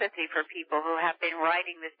great sympathy for people who have been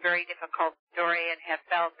writing this very difficult story and have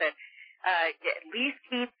felt that at least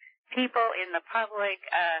keep people in the public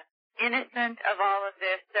innocent of all of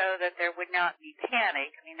this so that there would not be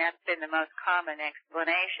panic. I mean, that's been the most common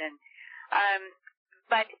explanation.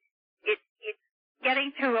 But it's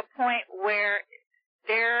getting to a point where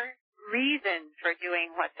their reasons for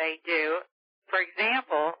doing what they do, for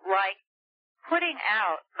example, like putting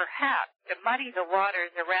out, perhaps, to muddy the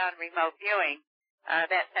waters around remote viewing,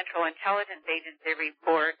 that Central Intelligence Agency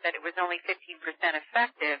report that it was only 15%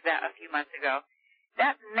 effective a few months ago,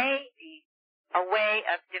 that may be a way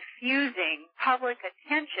of diffusing public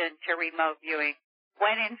attention to remote viewing,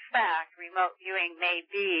 when in fact remote viewing may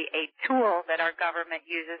be a tool that our government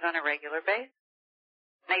uses on a regular basis.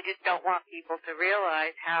 They just don't want people to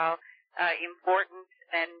realize how important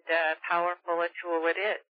and powerful a tool it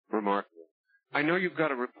is. Remarkable. I know you've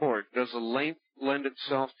got a report. Does the length lend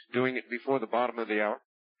itself to doing it before the bottom of the hour?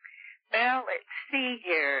 Well, let's see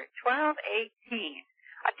here. 12:18.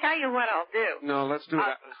 I'll tell you what I'll do. No, let's do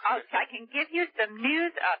that. I can give you some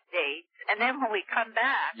news updates, and then when we come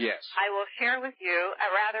back, yes, I will share with you a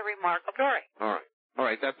rather remarkable story. All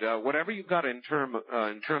right. That whatever you've got in terms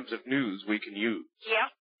of news, we can use. Yeah.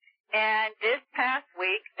 And this past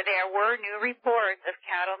week, there were new reports of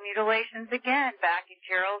cattle mutilations again back in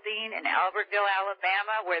Geraldine and Albertville,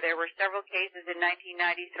 Alabama, where there were several cases in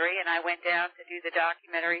 1993, and I went down to do the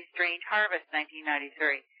documentary Strange Harvest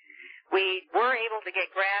 1993. We were able to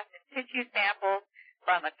get grass and tissue samples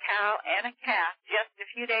from a cow and a calf just a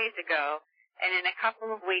few days ago, and in a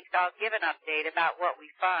couple of weeks I'll give an update about what we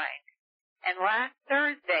find. And last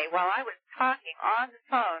Thursday, while I was talking on the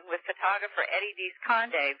phone with photographer Eddie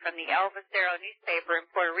Conde from the El Vocero newspaper in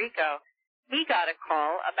Puerto Rico, he got a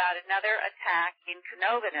call about another attack in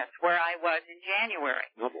Canovanas, where I was in January.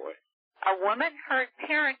 Oh, boy. A woman heard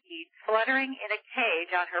parakeets fluttering in a cage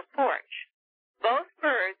on her porch. Both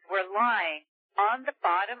birds were lying on the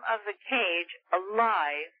bottom of the cage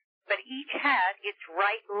alive, but each had its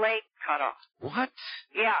right leg cut off. What?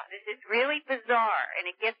 Yeah, this is really bizarre, and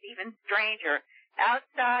it gets even stranger.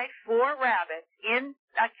 Outside, 4 rabbits in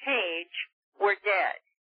a cage were dead.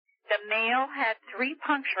 The male had 3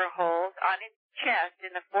 puncture holes on its chest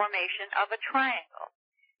in the formation of a triangle.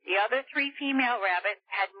 The other 3 female rabbits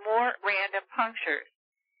had more random punctures.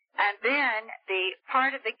 And then the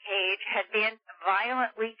part of the cage had been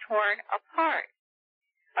violently torn apart.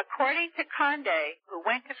 According to Conde, who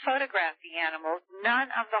went to photograph the animals,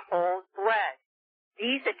 none of the holes bled.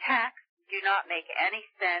 These attacks do not make any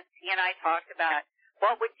sense. He and I talked about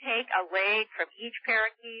what would take a leg from each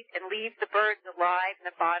parakeet and leave the birds alive in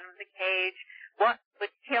the bottom of the cage, what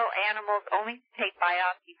would kill animals only to take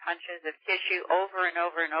biopsy punches of tissue over and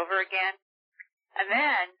over and over again. And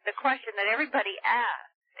then the question that everybody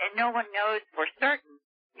asks, and no one knows for certain,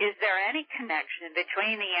 is there any connection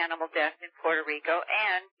between the animal deaths in Puerto Rico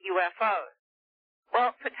and UFOs?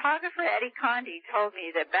 Well, photographer Eddie Conde told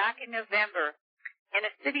me that back in November, in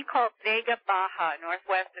a city called Vega Baja,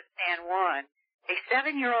 northwest of San Juan, a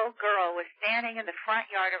 7-year-old girl was standing in the front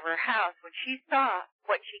yard of her house when she saw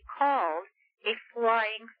what she called a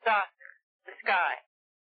flying saucer, the sky.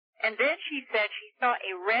 And then she said she saw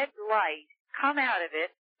a red light come out of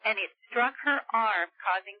it, and it struck her arm,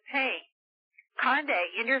 causing pain. Conde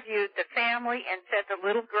interviewed the family and said the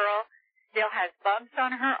little girl still has bumps on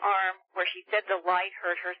her arm where she said the light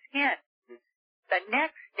hurt her skin. The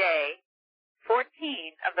next day, 14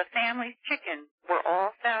 of the family's chickens were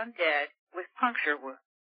all found dead with puncture wounds.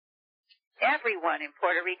 Everyone in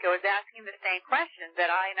Puerto Rico is asking the same questions that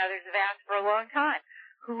I and others have asked for a long time.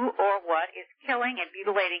 Who or what is killing and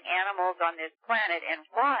mutilating animals on this planet, and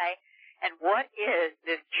why? And what is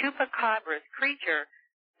this chupacabras creature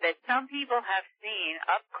that some people have seen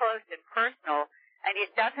up close and personal, and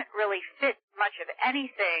it doesn't really fit much of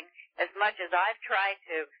anything as much as I've tried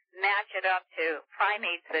to match it up to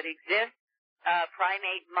primates that exist.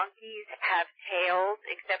 Primate monkeys have tails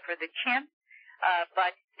except for the chimp,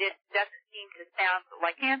 but this doesn't seem to sound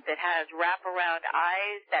like him. It has wraparound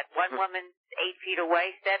eyes that one woman 8 feet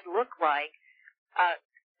away said look like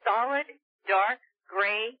solid dark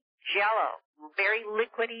gray jello, very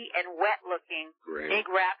liquidy and wet-looking, big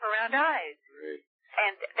wraparound eyes. Great.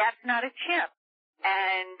 And that's not a chimp.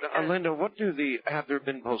 And Linda, have there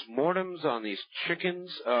been postmortems on these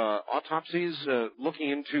chickens, autopsies,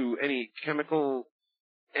 looking into any chemical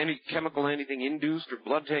anything induced or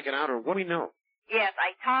blood taken out, or what do we know? Yes,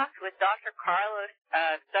 I talked with Dr. Carlos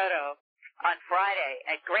Soto on Friday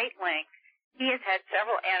at great length. He has had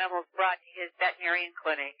several animals brought to his veterinarian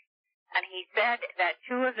clinic, and he said that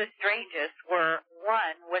two of the strangest were,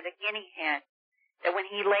 one was a guinea hen, that when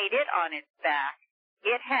he laid it on its back,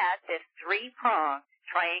 it had this three-pronged,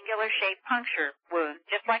 triangular-shaped puncture wound,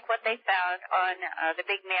 just like what they found on the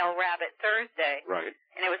big male rabbit Thursday. Right.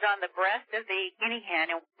 And it was on the breast of the guinea hen.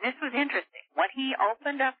 And this was interesting. When he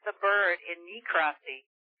opened up the bird in necropsy,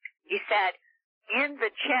 he said in the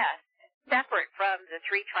chest, separate from the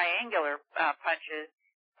three triangular punches,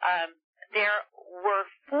 there were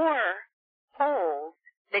 4 holes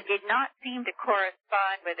that did not seem to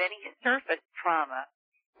correspond with any surface trauma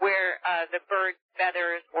where the bird's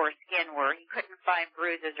feathers or skin were. He couldn't find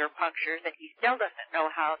bruises or punctures, and he still doesn't know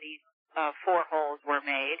how these 4 holes were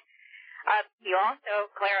made. He also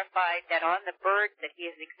clarified that on the birds that he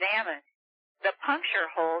has examined, the puncture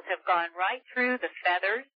holes have gone right through the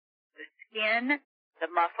feathers, the skin, the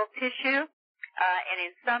muscle tissue, and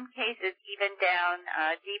in some cases even down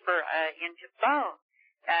deeper into bone.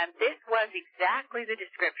 This was exactly the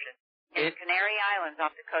description in the Canary Islands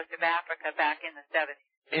off the coast of Africa back in the 70s.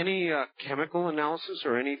 Any chemical analysis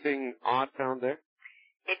or anything odd found there?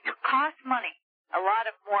 It costs money, a lot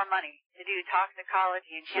of more money, to do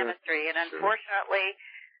toxicology and chemistry, and unfortunately,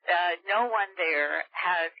 no one there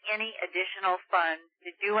has any additional funds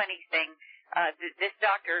to do anything. This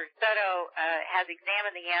Dr. Soto has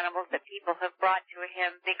examined the animals that people have brought to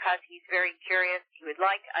him because he's very curious. He would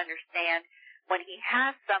like to understand. When he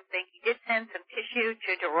has something, he did send some tissue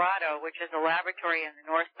to Dorado, which is a laboratory on the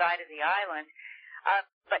north side of the island.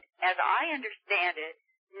 But as I understand it,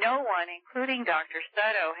 no one, including Dr.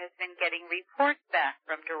 Soto, has been getting reports back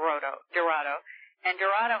from Dorado. And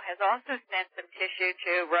Dorado has also sent some tissue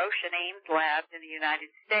to Roche and Ames labs in the United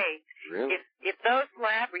States. Really? If those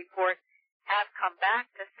lab reports have come back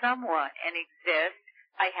to someone and exist,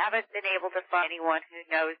 I haven't been able to find anyone who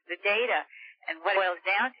knows the data. And what it boils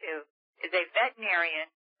down to is a veterinarian,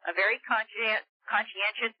 a very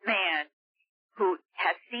conscientious man, who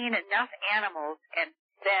has seen enough animals and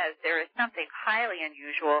says there is something highly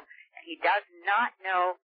unusual, and he does not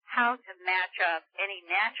know how to match up any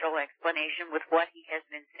natural explanation with what he has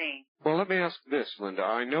been seeing. Well, let me ask this, Linda.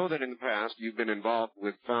 I know that in the past you've been involved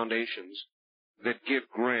with foundations that give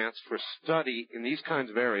grants for study in these kinds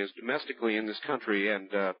of areas domestically in this country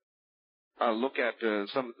and look at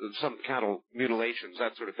some cattle mutilations,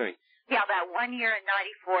 that sort of thing. Yeah, that one year in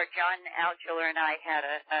 '94, John Altschuler and I had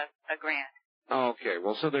a grant. Okay,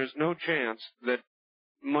 well, so there's no chance that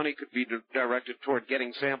money could be directed toward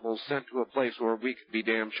getting samples sent to a place where we could be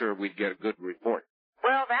damn sure we'd get a good report.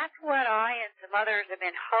 Well, that's what I and some others have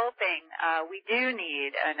been hoping. We do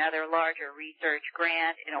need another larger research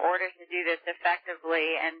grant in order to do this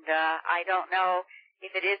effectively, and I don't know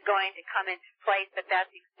if it is going to come into place, but that's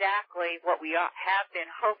exactly what we have been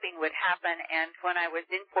hoping would happen. And when I was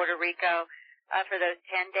in Puerto Rico for those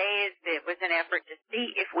 10 days, it was an effort to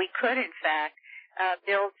see if we could, in fact,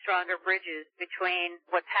 build stronger bridges between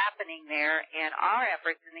what's happening there and our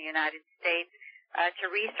efforts in the United States to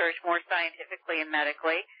research more scientifically and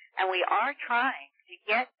medically. And we are trying to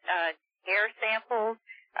get hair samples,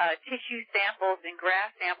 tissue samples, and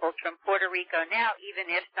grass samples from Puerto Rico now, even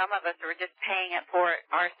if some of us are just paying it for it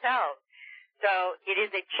ourselves. So it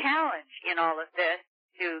is a challenge in all of this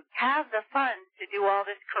to have the funds to do all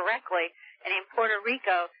this correctly. And in Puerto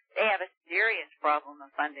Rico, they have a serious problem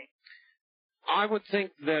of funding. I would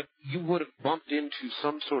think that you would have bumped into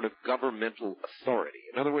some sort of governmental authority.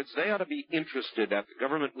 In other words, they ought to be interested at the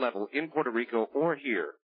government level in Puerto Rico or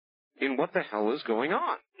here in what the hell is going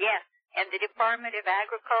on. Yes, and the Department of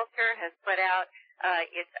Agriculture has put out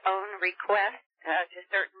its own request to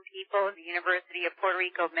certain people in the University of Puerto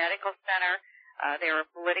Rico Medical Center. There are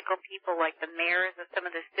political people like the mayors of some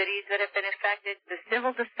of the cities that have been affected. The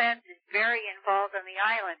civil defense is very involved on the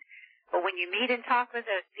island. But when you meet and talk with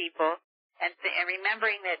those people, and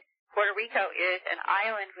remembering that Puerto Rico is an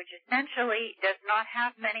island which essentially does not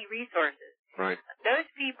have many resources. Right. Those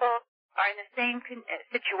people are in the same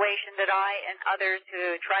situation that I and others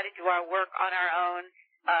who try to do our work on our own,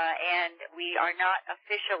 and we are not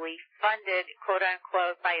officially funded, quote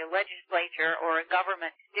unquote, by a legislature or a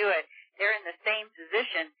government to do it. They're in the same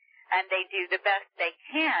position, and they do the best they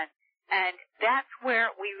can. And that's where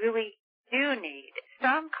we really do need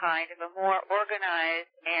some kind of a more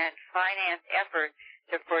organized and financed effort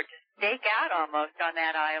to stake out almost on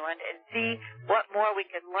that island and see what more we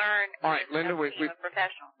could learn. All right, Linda, we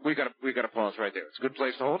got to pause right there. It's a good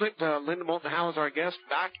place to hold it. Linda Moulton Howe is our guest.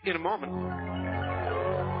 Back in a moment.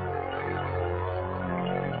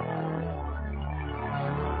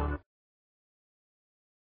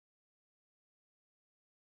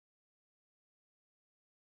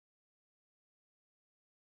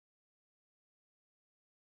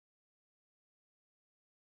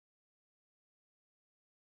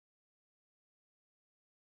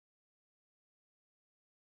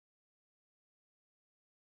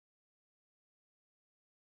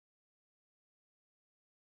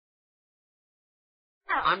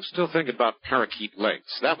 I'm still thinking about parakeet legs.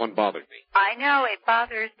 That one bothered me. I know, it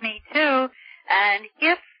bothers me too. And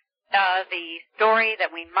if the story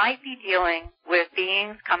that we might be dealing with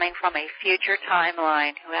beings coming from a future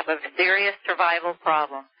timeline who have a serious survival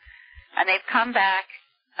problem, and they've come back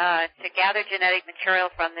to gather genetic material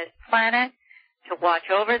from this planet, to watch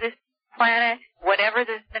over this planet, whatever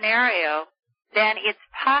the scenario, then it's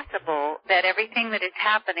possible that everything that is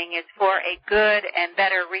happening is for a good and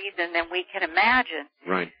better reason than we can imagine.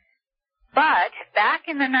 Right. But back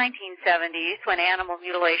in the 1970s, when animal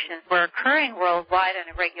mutilations were occurring worldwide on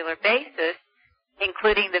a regular basis,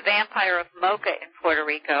 including the vampire of Mocha in Puerto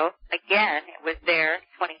Rico, again, it was there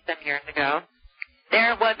 20-some years ago,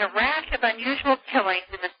 there was a rash of unusual killings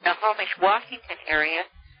in the Snohomish, Washington area,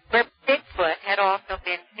 where Bigfoot had also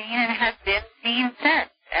been seen and has been seen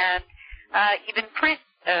since. And even prints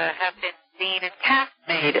have been seen and casts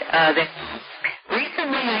made.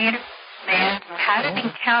 Recently, I interviewed a man who had an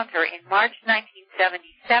encounter in March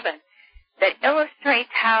 1977 that illustrates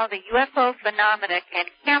how the UFO phenomena can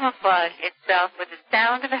camouflage itself with the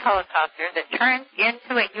sound of a helicopter that turns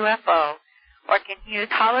into a UFO, or can use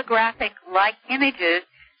holographic-like images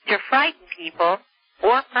to frighten people,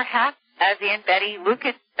 or perhaps, as in Betty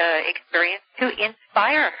Luca's experience, to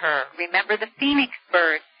inspire her. Remember the phoenix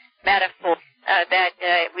bird metaphor that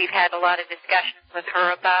we've had a lot of discussions with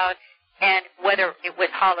her about, and whether it was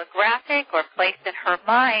holographic or placed in her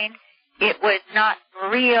mind, it was not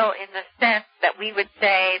real in the sense that we would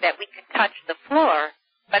say that we could touch the floor,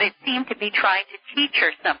 but it seemed to be trying to teach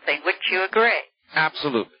her something. Wouldn't you agree?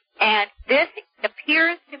 Absolutely. And this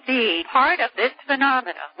appears to be part of this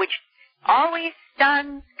phenomena, which always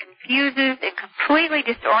stuns, confuses, and completely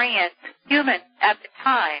disorients humans at the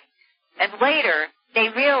time. And later, they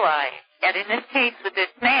realize, and in this case with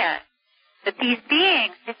this man, that these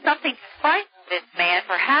beings did something to frighten this man,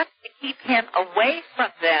 perhaps to keep him away from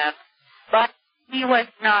them, but he was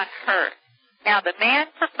not hurt. Now, the man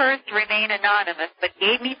prefers to remain anonymous, but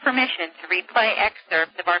gave me permission to replay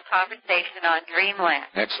excerpts of our conversation on Dreamland.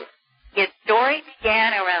 Excellent. His story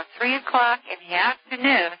began around 3 o'clock in the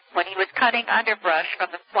afternoon when he was cutting underbrush from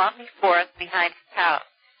the swampy forest behind his house.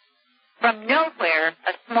 From nowhere,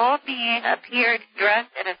 a small being appeared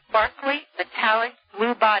dressed in a sparkly, metallic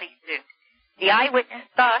blue bodysuit. The eyewitness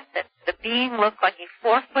thought that the being looked like a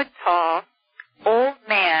 4-foot-tall, old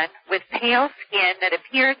man with pale skin that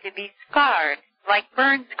appeared to be scarred, like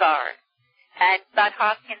burn scars. And Bud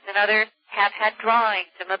Hopkins and others have had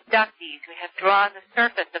drawings from abductees who have drawn the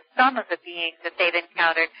surface of some of the beings that they've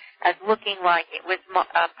encountered as looking like it was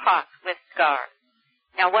pocked with scars.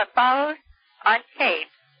 Now, what follows on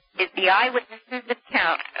tape is the eyewitness's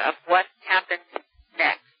account of what happened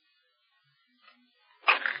next.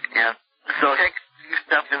 Yeah, so he takes a few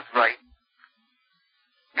steps his right,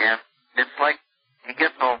 and it's like he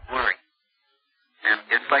gets all blurry, and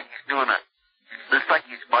it's like he's doing it's like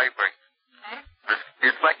he's vibrating.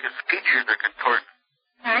 It's like his features are contorted.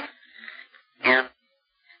 And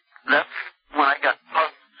that's when I got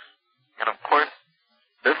puzzled. And of course,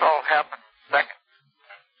 this all happened in seconds.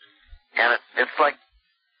 And it's like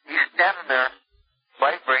he's standing there,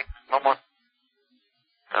 vibrating, almost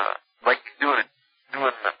like he's doing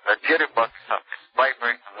a jitterbug or something,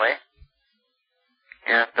 vibrating away.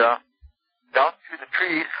 And down through the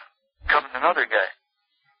trees comes another guy.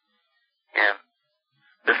 And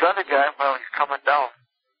this other guy, while he's coming down,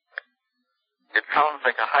 it sounds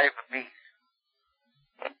like a hive of bees.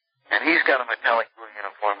 And he's got a metallic blue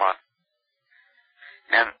uniform on.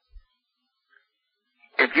 And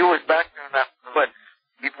if you was back there in that woods,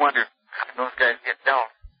 you'd wonder how those guys get down.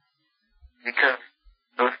 Because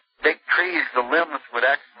those big trees, the limbs would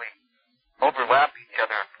actually overlap each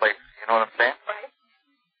other in places. You know what I'm saying?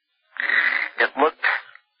 It looked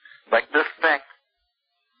like this thing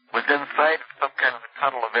was inside of some kind of a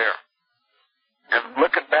tunnel of air. And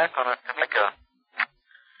looking back on it, like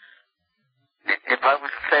if I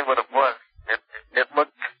was to say what it was, it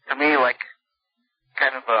looked to me like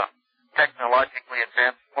kind of a technologically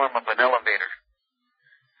advanced form of an elevator.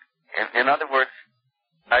 In other words,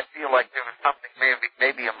 I feel like there was something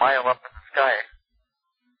maybe a mile up in the sky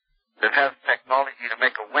that has technology to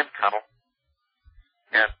make a wind tunnel,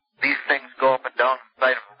 and these things go up and down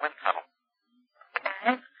inside of a wind tunnel.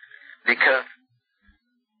 Because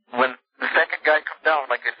when the second guy comes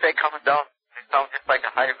down, like they say coming down, it sounds just like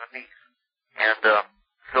a hive of bees. And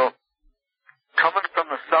so coming from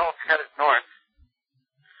the south headed north,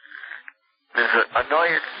 there's a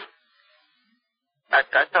noise. I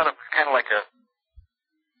thought it was kind of like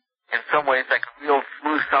in some ways, like a real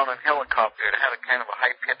smooth-sounding helicopter. It had a kind of a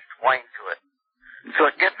high-pitched whine to it. So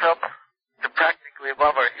it gets up to practically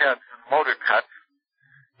above our heads, and the motor cuts.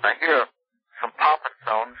 I hear some popping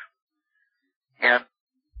sounds, and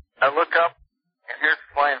I look up, and here's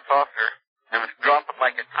the flying saucer, and it's dropping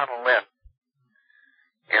like a ton of lead.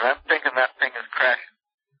 And I'm thinking that thing is crashing.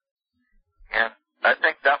 And I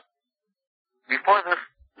think that before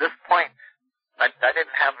this point, I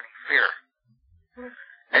didn't have any fear.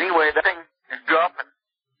 Anyway, the thing is dropping,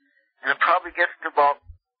 and it probably gets to about,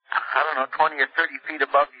 20 or 30 feet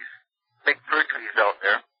above these big fir trees out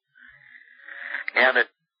there. And it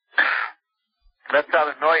lets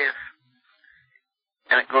out a noise,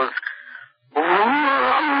 and it goes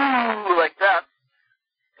like that.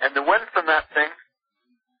 And the wind from that thing,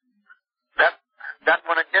 that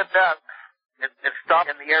when it did that, it stopped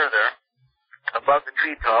in the air there, above the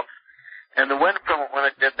treetops. And the wind from it, when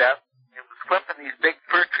it did that, it was flipping these big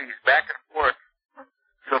fir trees back and forth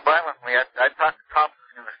so violently, I thought the tops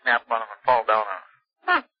was going to snap on them and fall down on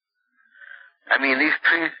us. I mean, these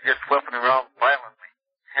trees just flipping around violently.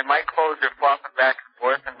 And my clothes are flopping back and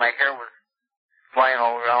forth, and my hair was flying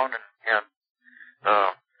all around. And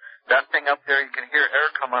that thing up there, you can hear air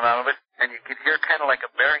coming out of it, and you can hear kind of like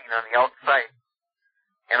a bearing on the outside.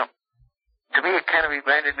 And to me, it kind of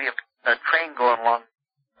reminded me of a train going along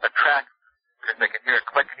a track, because I could hear a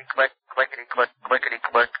clickety-click, clickety-click,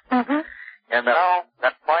 clickety-click. Mm-hmm. And now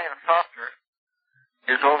that flying saucer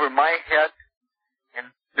is over my head,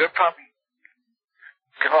 and they're probably,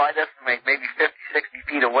 I'd estimate, maybe 50,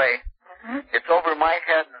 60 feet away. Mm-hmm. It's over my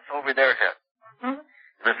head, and it's over their head. Mm-hmm.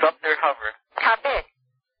 And it's up there hovering. How big?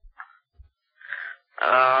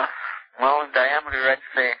 Well, in diameter, I'd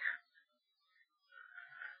say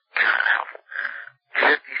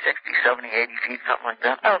 50, 60, 70, 80 feet, something like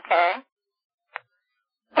that. Okay.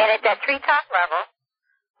 And at that treetop level?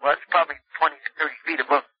 Well, it's probably 20 to 30 feet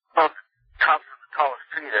above the top of the tallest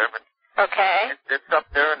tree there, but okay. It's up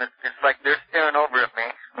there, and it's like they're staring over at me.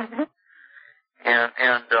 Mm-hmm. And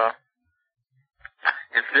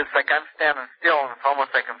it's just like I'm standing still, and it's almost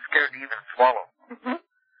like I'm scared to even swallow. Mm-hmm.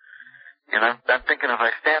 And I'm thinking if I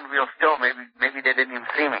stand real still, maybe they didn't even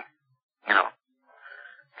see me, you know.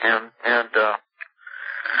 And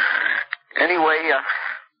anyway,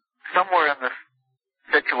 somewhere in this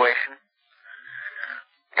situation,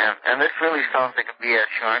 and this really sounds like a BS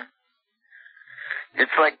yarn,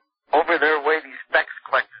 it's like over their way these specks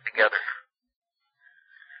collected together.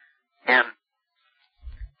 And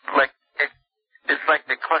like it's like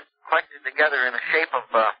they collected together in the shape of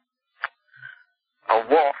a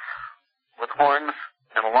wolf with horns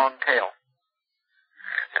and a long tail.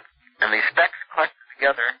 And these specks collected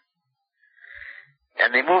together, and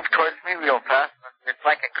they moved towards me real fast. It's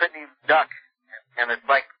like I couldn't even duck. And it's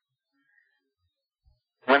like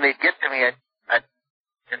when they get to me,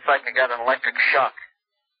 it's like I got an electric shock,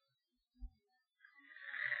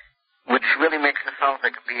 which really makes it sound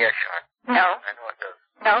like a BS shot. No. I know it does.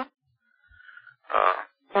 No.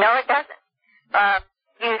 No, it doesn't.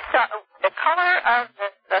 You saw the color of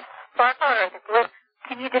the sparkle or the glue.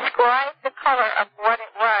 Can you describe the color of what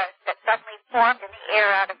it was that suddenly formed in the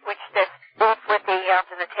air out of which this wolf with the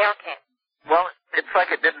tail came? Well, it's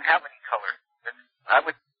like it didn't have any color.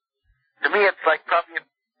 To me, it's like probably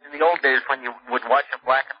in the old days when you would watch a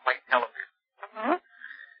black and white television. Mm-hmm.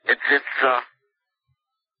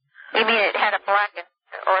 You mean it had a black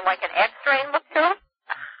or like an X-ray look to it?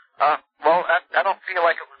 Well, I don't feel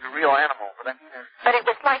like it was a real animal, but I mean... But it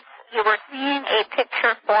was like you were seeing a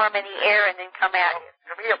picture form in the air and then come at you.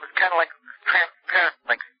 To me, it was kind of like transparent,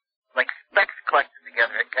 like specks collected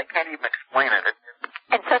together. I can't even explain it.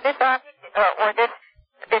 And so this object, or this,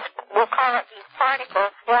 we'll call it these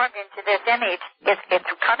particles formed into this image,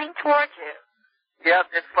 it's coming towards you. Yeah,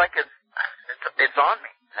 it's like it's on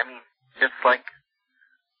me. I mean, it's like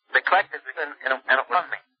they collected it and it was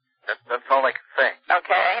me. That's all I can say.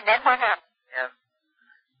 Okay, and then what happened? And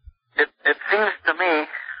it seems to me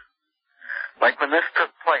like when this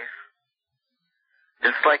took place,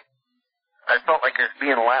 it's like I felt like it was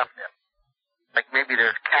being laughed at. Like maybe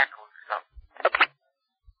there's cackles or something. Okay.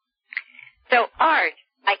 So, Art,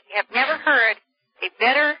 I have never heard a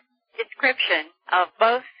better description of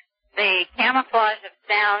both the camouflage of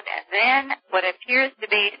sound and then what appears to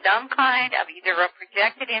be some kind of either a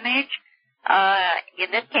projected image,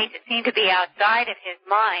 in this case it seemed to be outside of his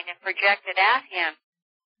mind and projected at him,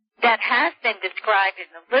 that has been described in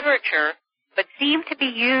the literature, but seemed to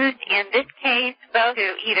be used in this case both to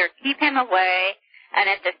either keep him away and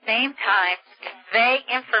at the same time convey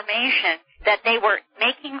information that they were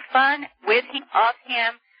making fun of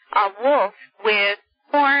him. A wolf with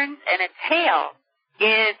horns and a tail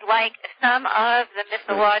is like some of the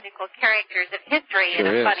mythological characters of history in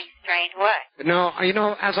a funny, strange way. No, you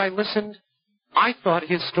know, as I listened, I thought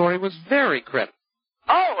his story was very credible.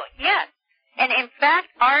 Oh, yes. And in fact,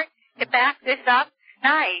 Art, to back this up,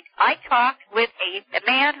 tonight I talked with a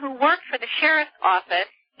man who worked for the sheriff's office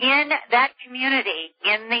in that community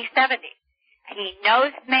in the 70s. He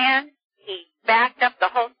knows the man. He backed up the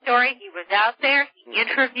whole story. He was out there. He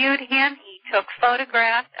interviewed him. He took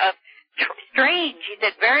photographs of he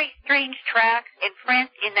said, very strange tracks and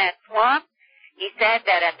prints in that swamp. He said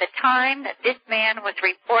that at the time that this man was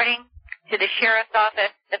reporting to the sheriff's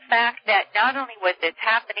office, the fact that not only was this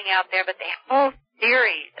happening out there, but the whole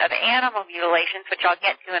series of animal mutilations, which I'll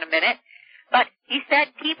get to in a minute, but he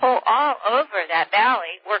said people all over that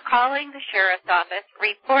valley were calling the sheriff's office,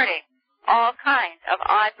 reporting all kinds of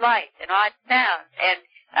odd lights and odd sounds and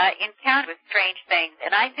encountered with strange things.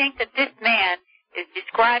 And I think that this man is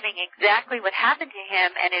describing exactly what happened to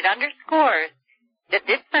him, and it underscores that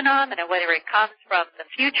this phenomena, whether it comes from the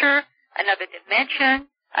future, another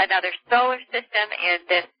dimension, another solar system in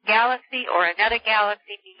this galaxy or another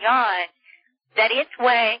galaxy beyond, that its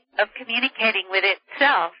way of communicating with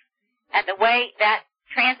itself and the way that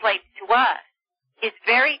translates to us is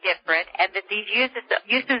very different, and that these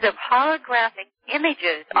uses of holographic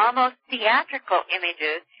images, almost theatrical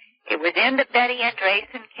images, it was in the Betty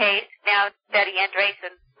Andreasson case, now Betty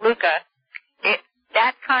Andreasson, Luca,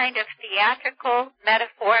 that kind of theatrical,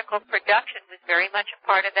 metaphorical production was very much a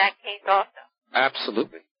part of that case also.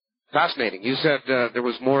 Absolutely. Fascinating. You said there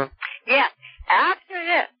was more? Yes. After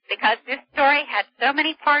this, because this story had so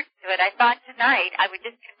many parts to it, I thought tonight I would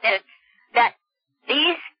just commit that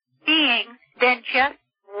these beings then just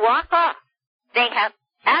walk off. They have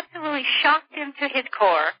absolutely shocked him to his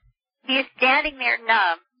core. He is standing there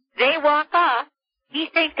numb. They walk off. He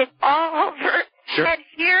thinks it's all over. Sure. And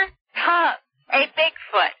here comes a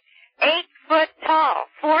Bigfoot, 8 foot tall,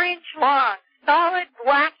 4-inch long, solid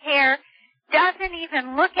black hair, doesn't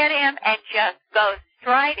even look at him and just goes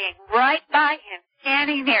striding right by him,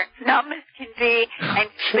 standing there, numb as can be, and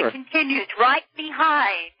continues right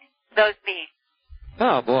behind those beings.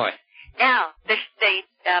 Oh, boy. Now, the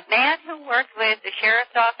man who worked with the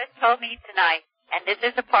sheriff's office told me tonight, and this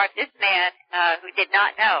is the part, this man who did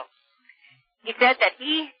not know, he said that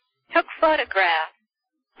he took photographs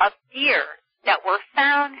of deer that were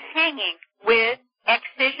found hanging with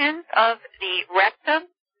excisions of the rectum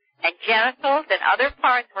and genitals and other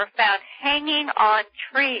parts were found hanging on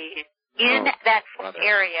trees in that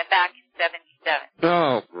area back in 77.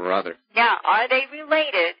 Oh, brother. Now, are they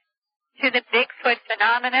related to the Bigfoot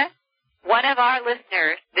phenomena? One of our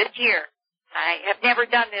listeners this year, I have never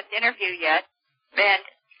done this interview yet, and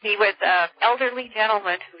he was an elderly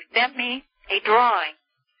gentleman who sent me a drawing,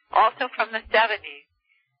 also from the 70s,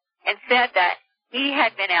 and said that he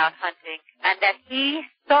had been out hunting and that he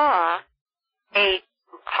saw a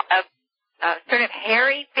sort of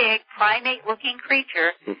hairy, big, primate-looking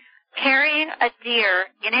creature carrying a deer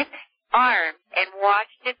in its arms and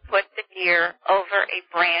watched it put the deer over a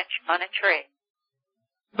branch on a tree.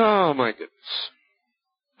 Oh, my goodness.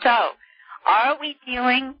 So, are we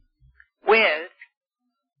dealing with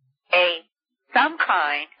some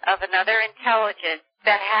kind of another intelligence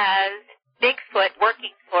that has Bigfoot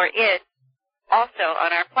working for it also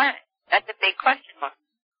on our planet? That's a big question mark.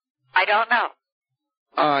 I don't know.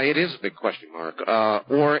 It is a big question mark.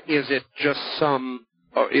 Or is it just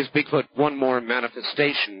is Bigfoot one more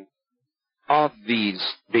manifestation of these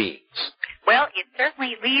beings? Well, it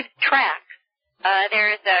certainly leaves tracks.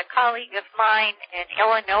 There is a colleague of mine in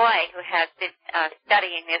Illinois who has been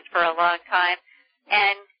studying this for a long time,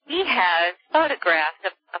 and he has photographs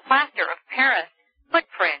of a plaster of Paris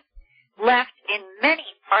footprints left in many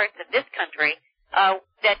parts of this country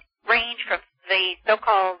that range from the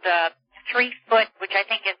so-called 3 foot, which I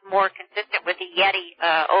think is more consistent with the Yeti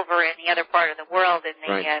over in the other part of the world in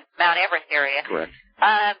the Mount Everest area. Correct.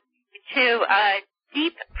 To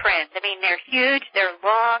deep prints. I mean, they're huge, they're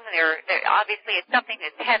long, they're obviously it's something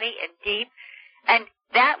that's heavy and deep, and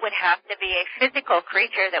that would have to be a physical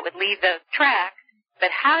creature that would leave those tracks.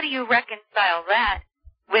 But how do you reconcile that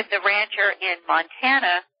with the rancher in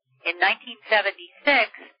Montana in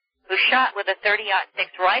 1976 who shot with a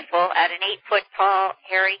 .30-06 rifle at an 8-foot-tall,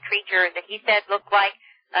 hairy creature that he said looked like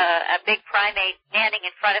a big primate standing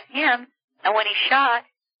in front of him. And when he shot,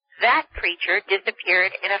 that creature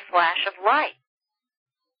disappeared in a flash of light.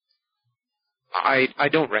 I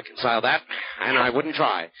don't reconcile that, and I wouldn't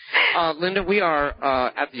try. Linda, we are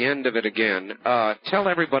at the end of it again. Tell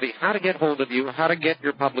everybody how to get hold of you, how to get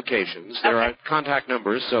your publications. There are contact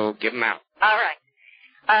numbers, so give them out. All right.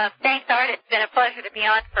 Thanks, Art. It's been a pleasure to be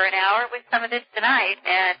on for an hour with some of this tonight,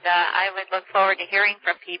 and I would look forward to hearing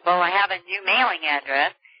from people. I have a new mailing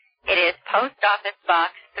address. It is Post Office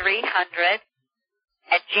Box 300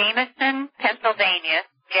 at Jameson, Pennsylvania,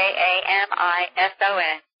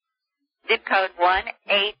 Jamison, zip code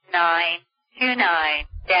 18929-0300.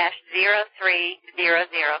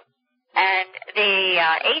 And the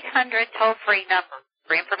 800 toll-free number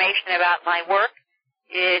for information about my work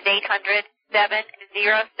is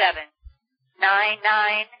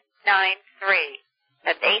 800-707-9993.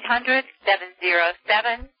 That's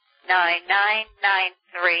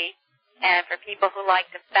 800-707-9993. And for people who like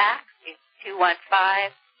to fax, it's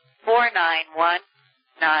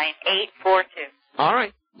 215-491-9842. All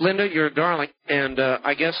right. Linda, you're a darling. And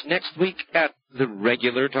I guess next week at the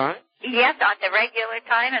regular time? Yes, on the regular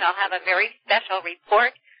time, and I'll have a very special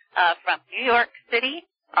report from New York City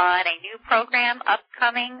on a new program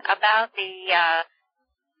upcoming about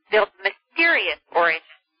the mysterious origin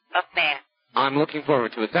of man. I'm looking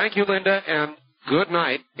forward to it. Thank you, Linda, and good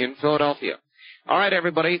night in Philadelphia. All right,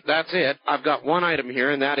 everybody, that's it. I've got one item here,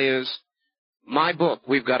 and that is my book.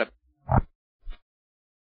 We've got a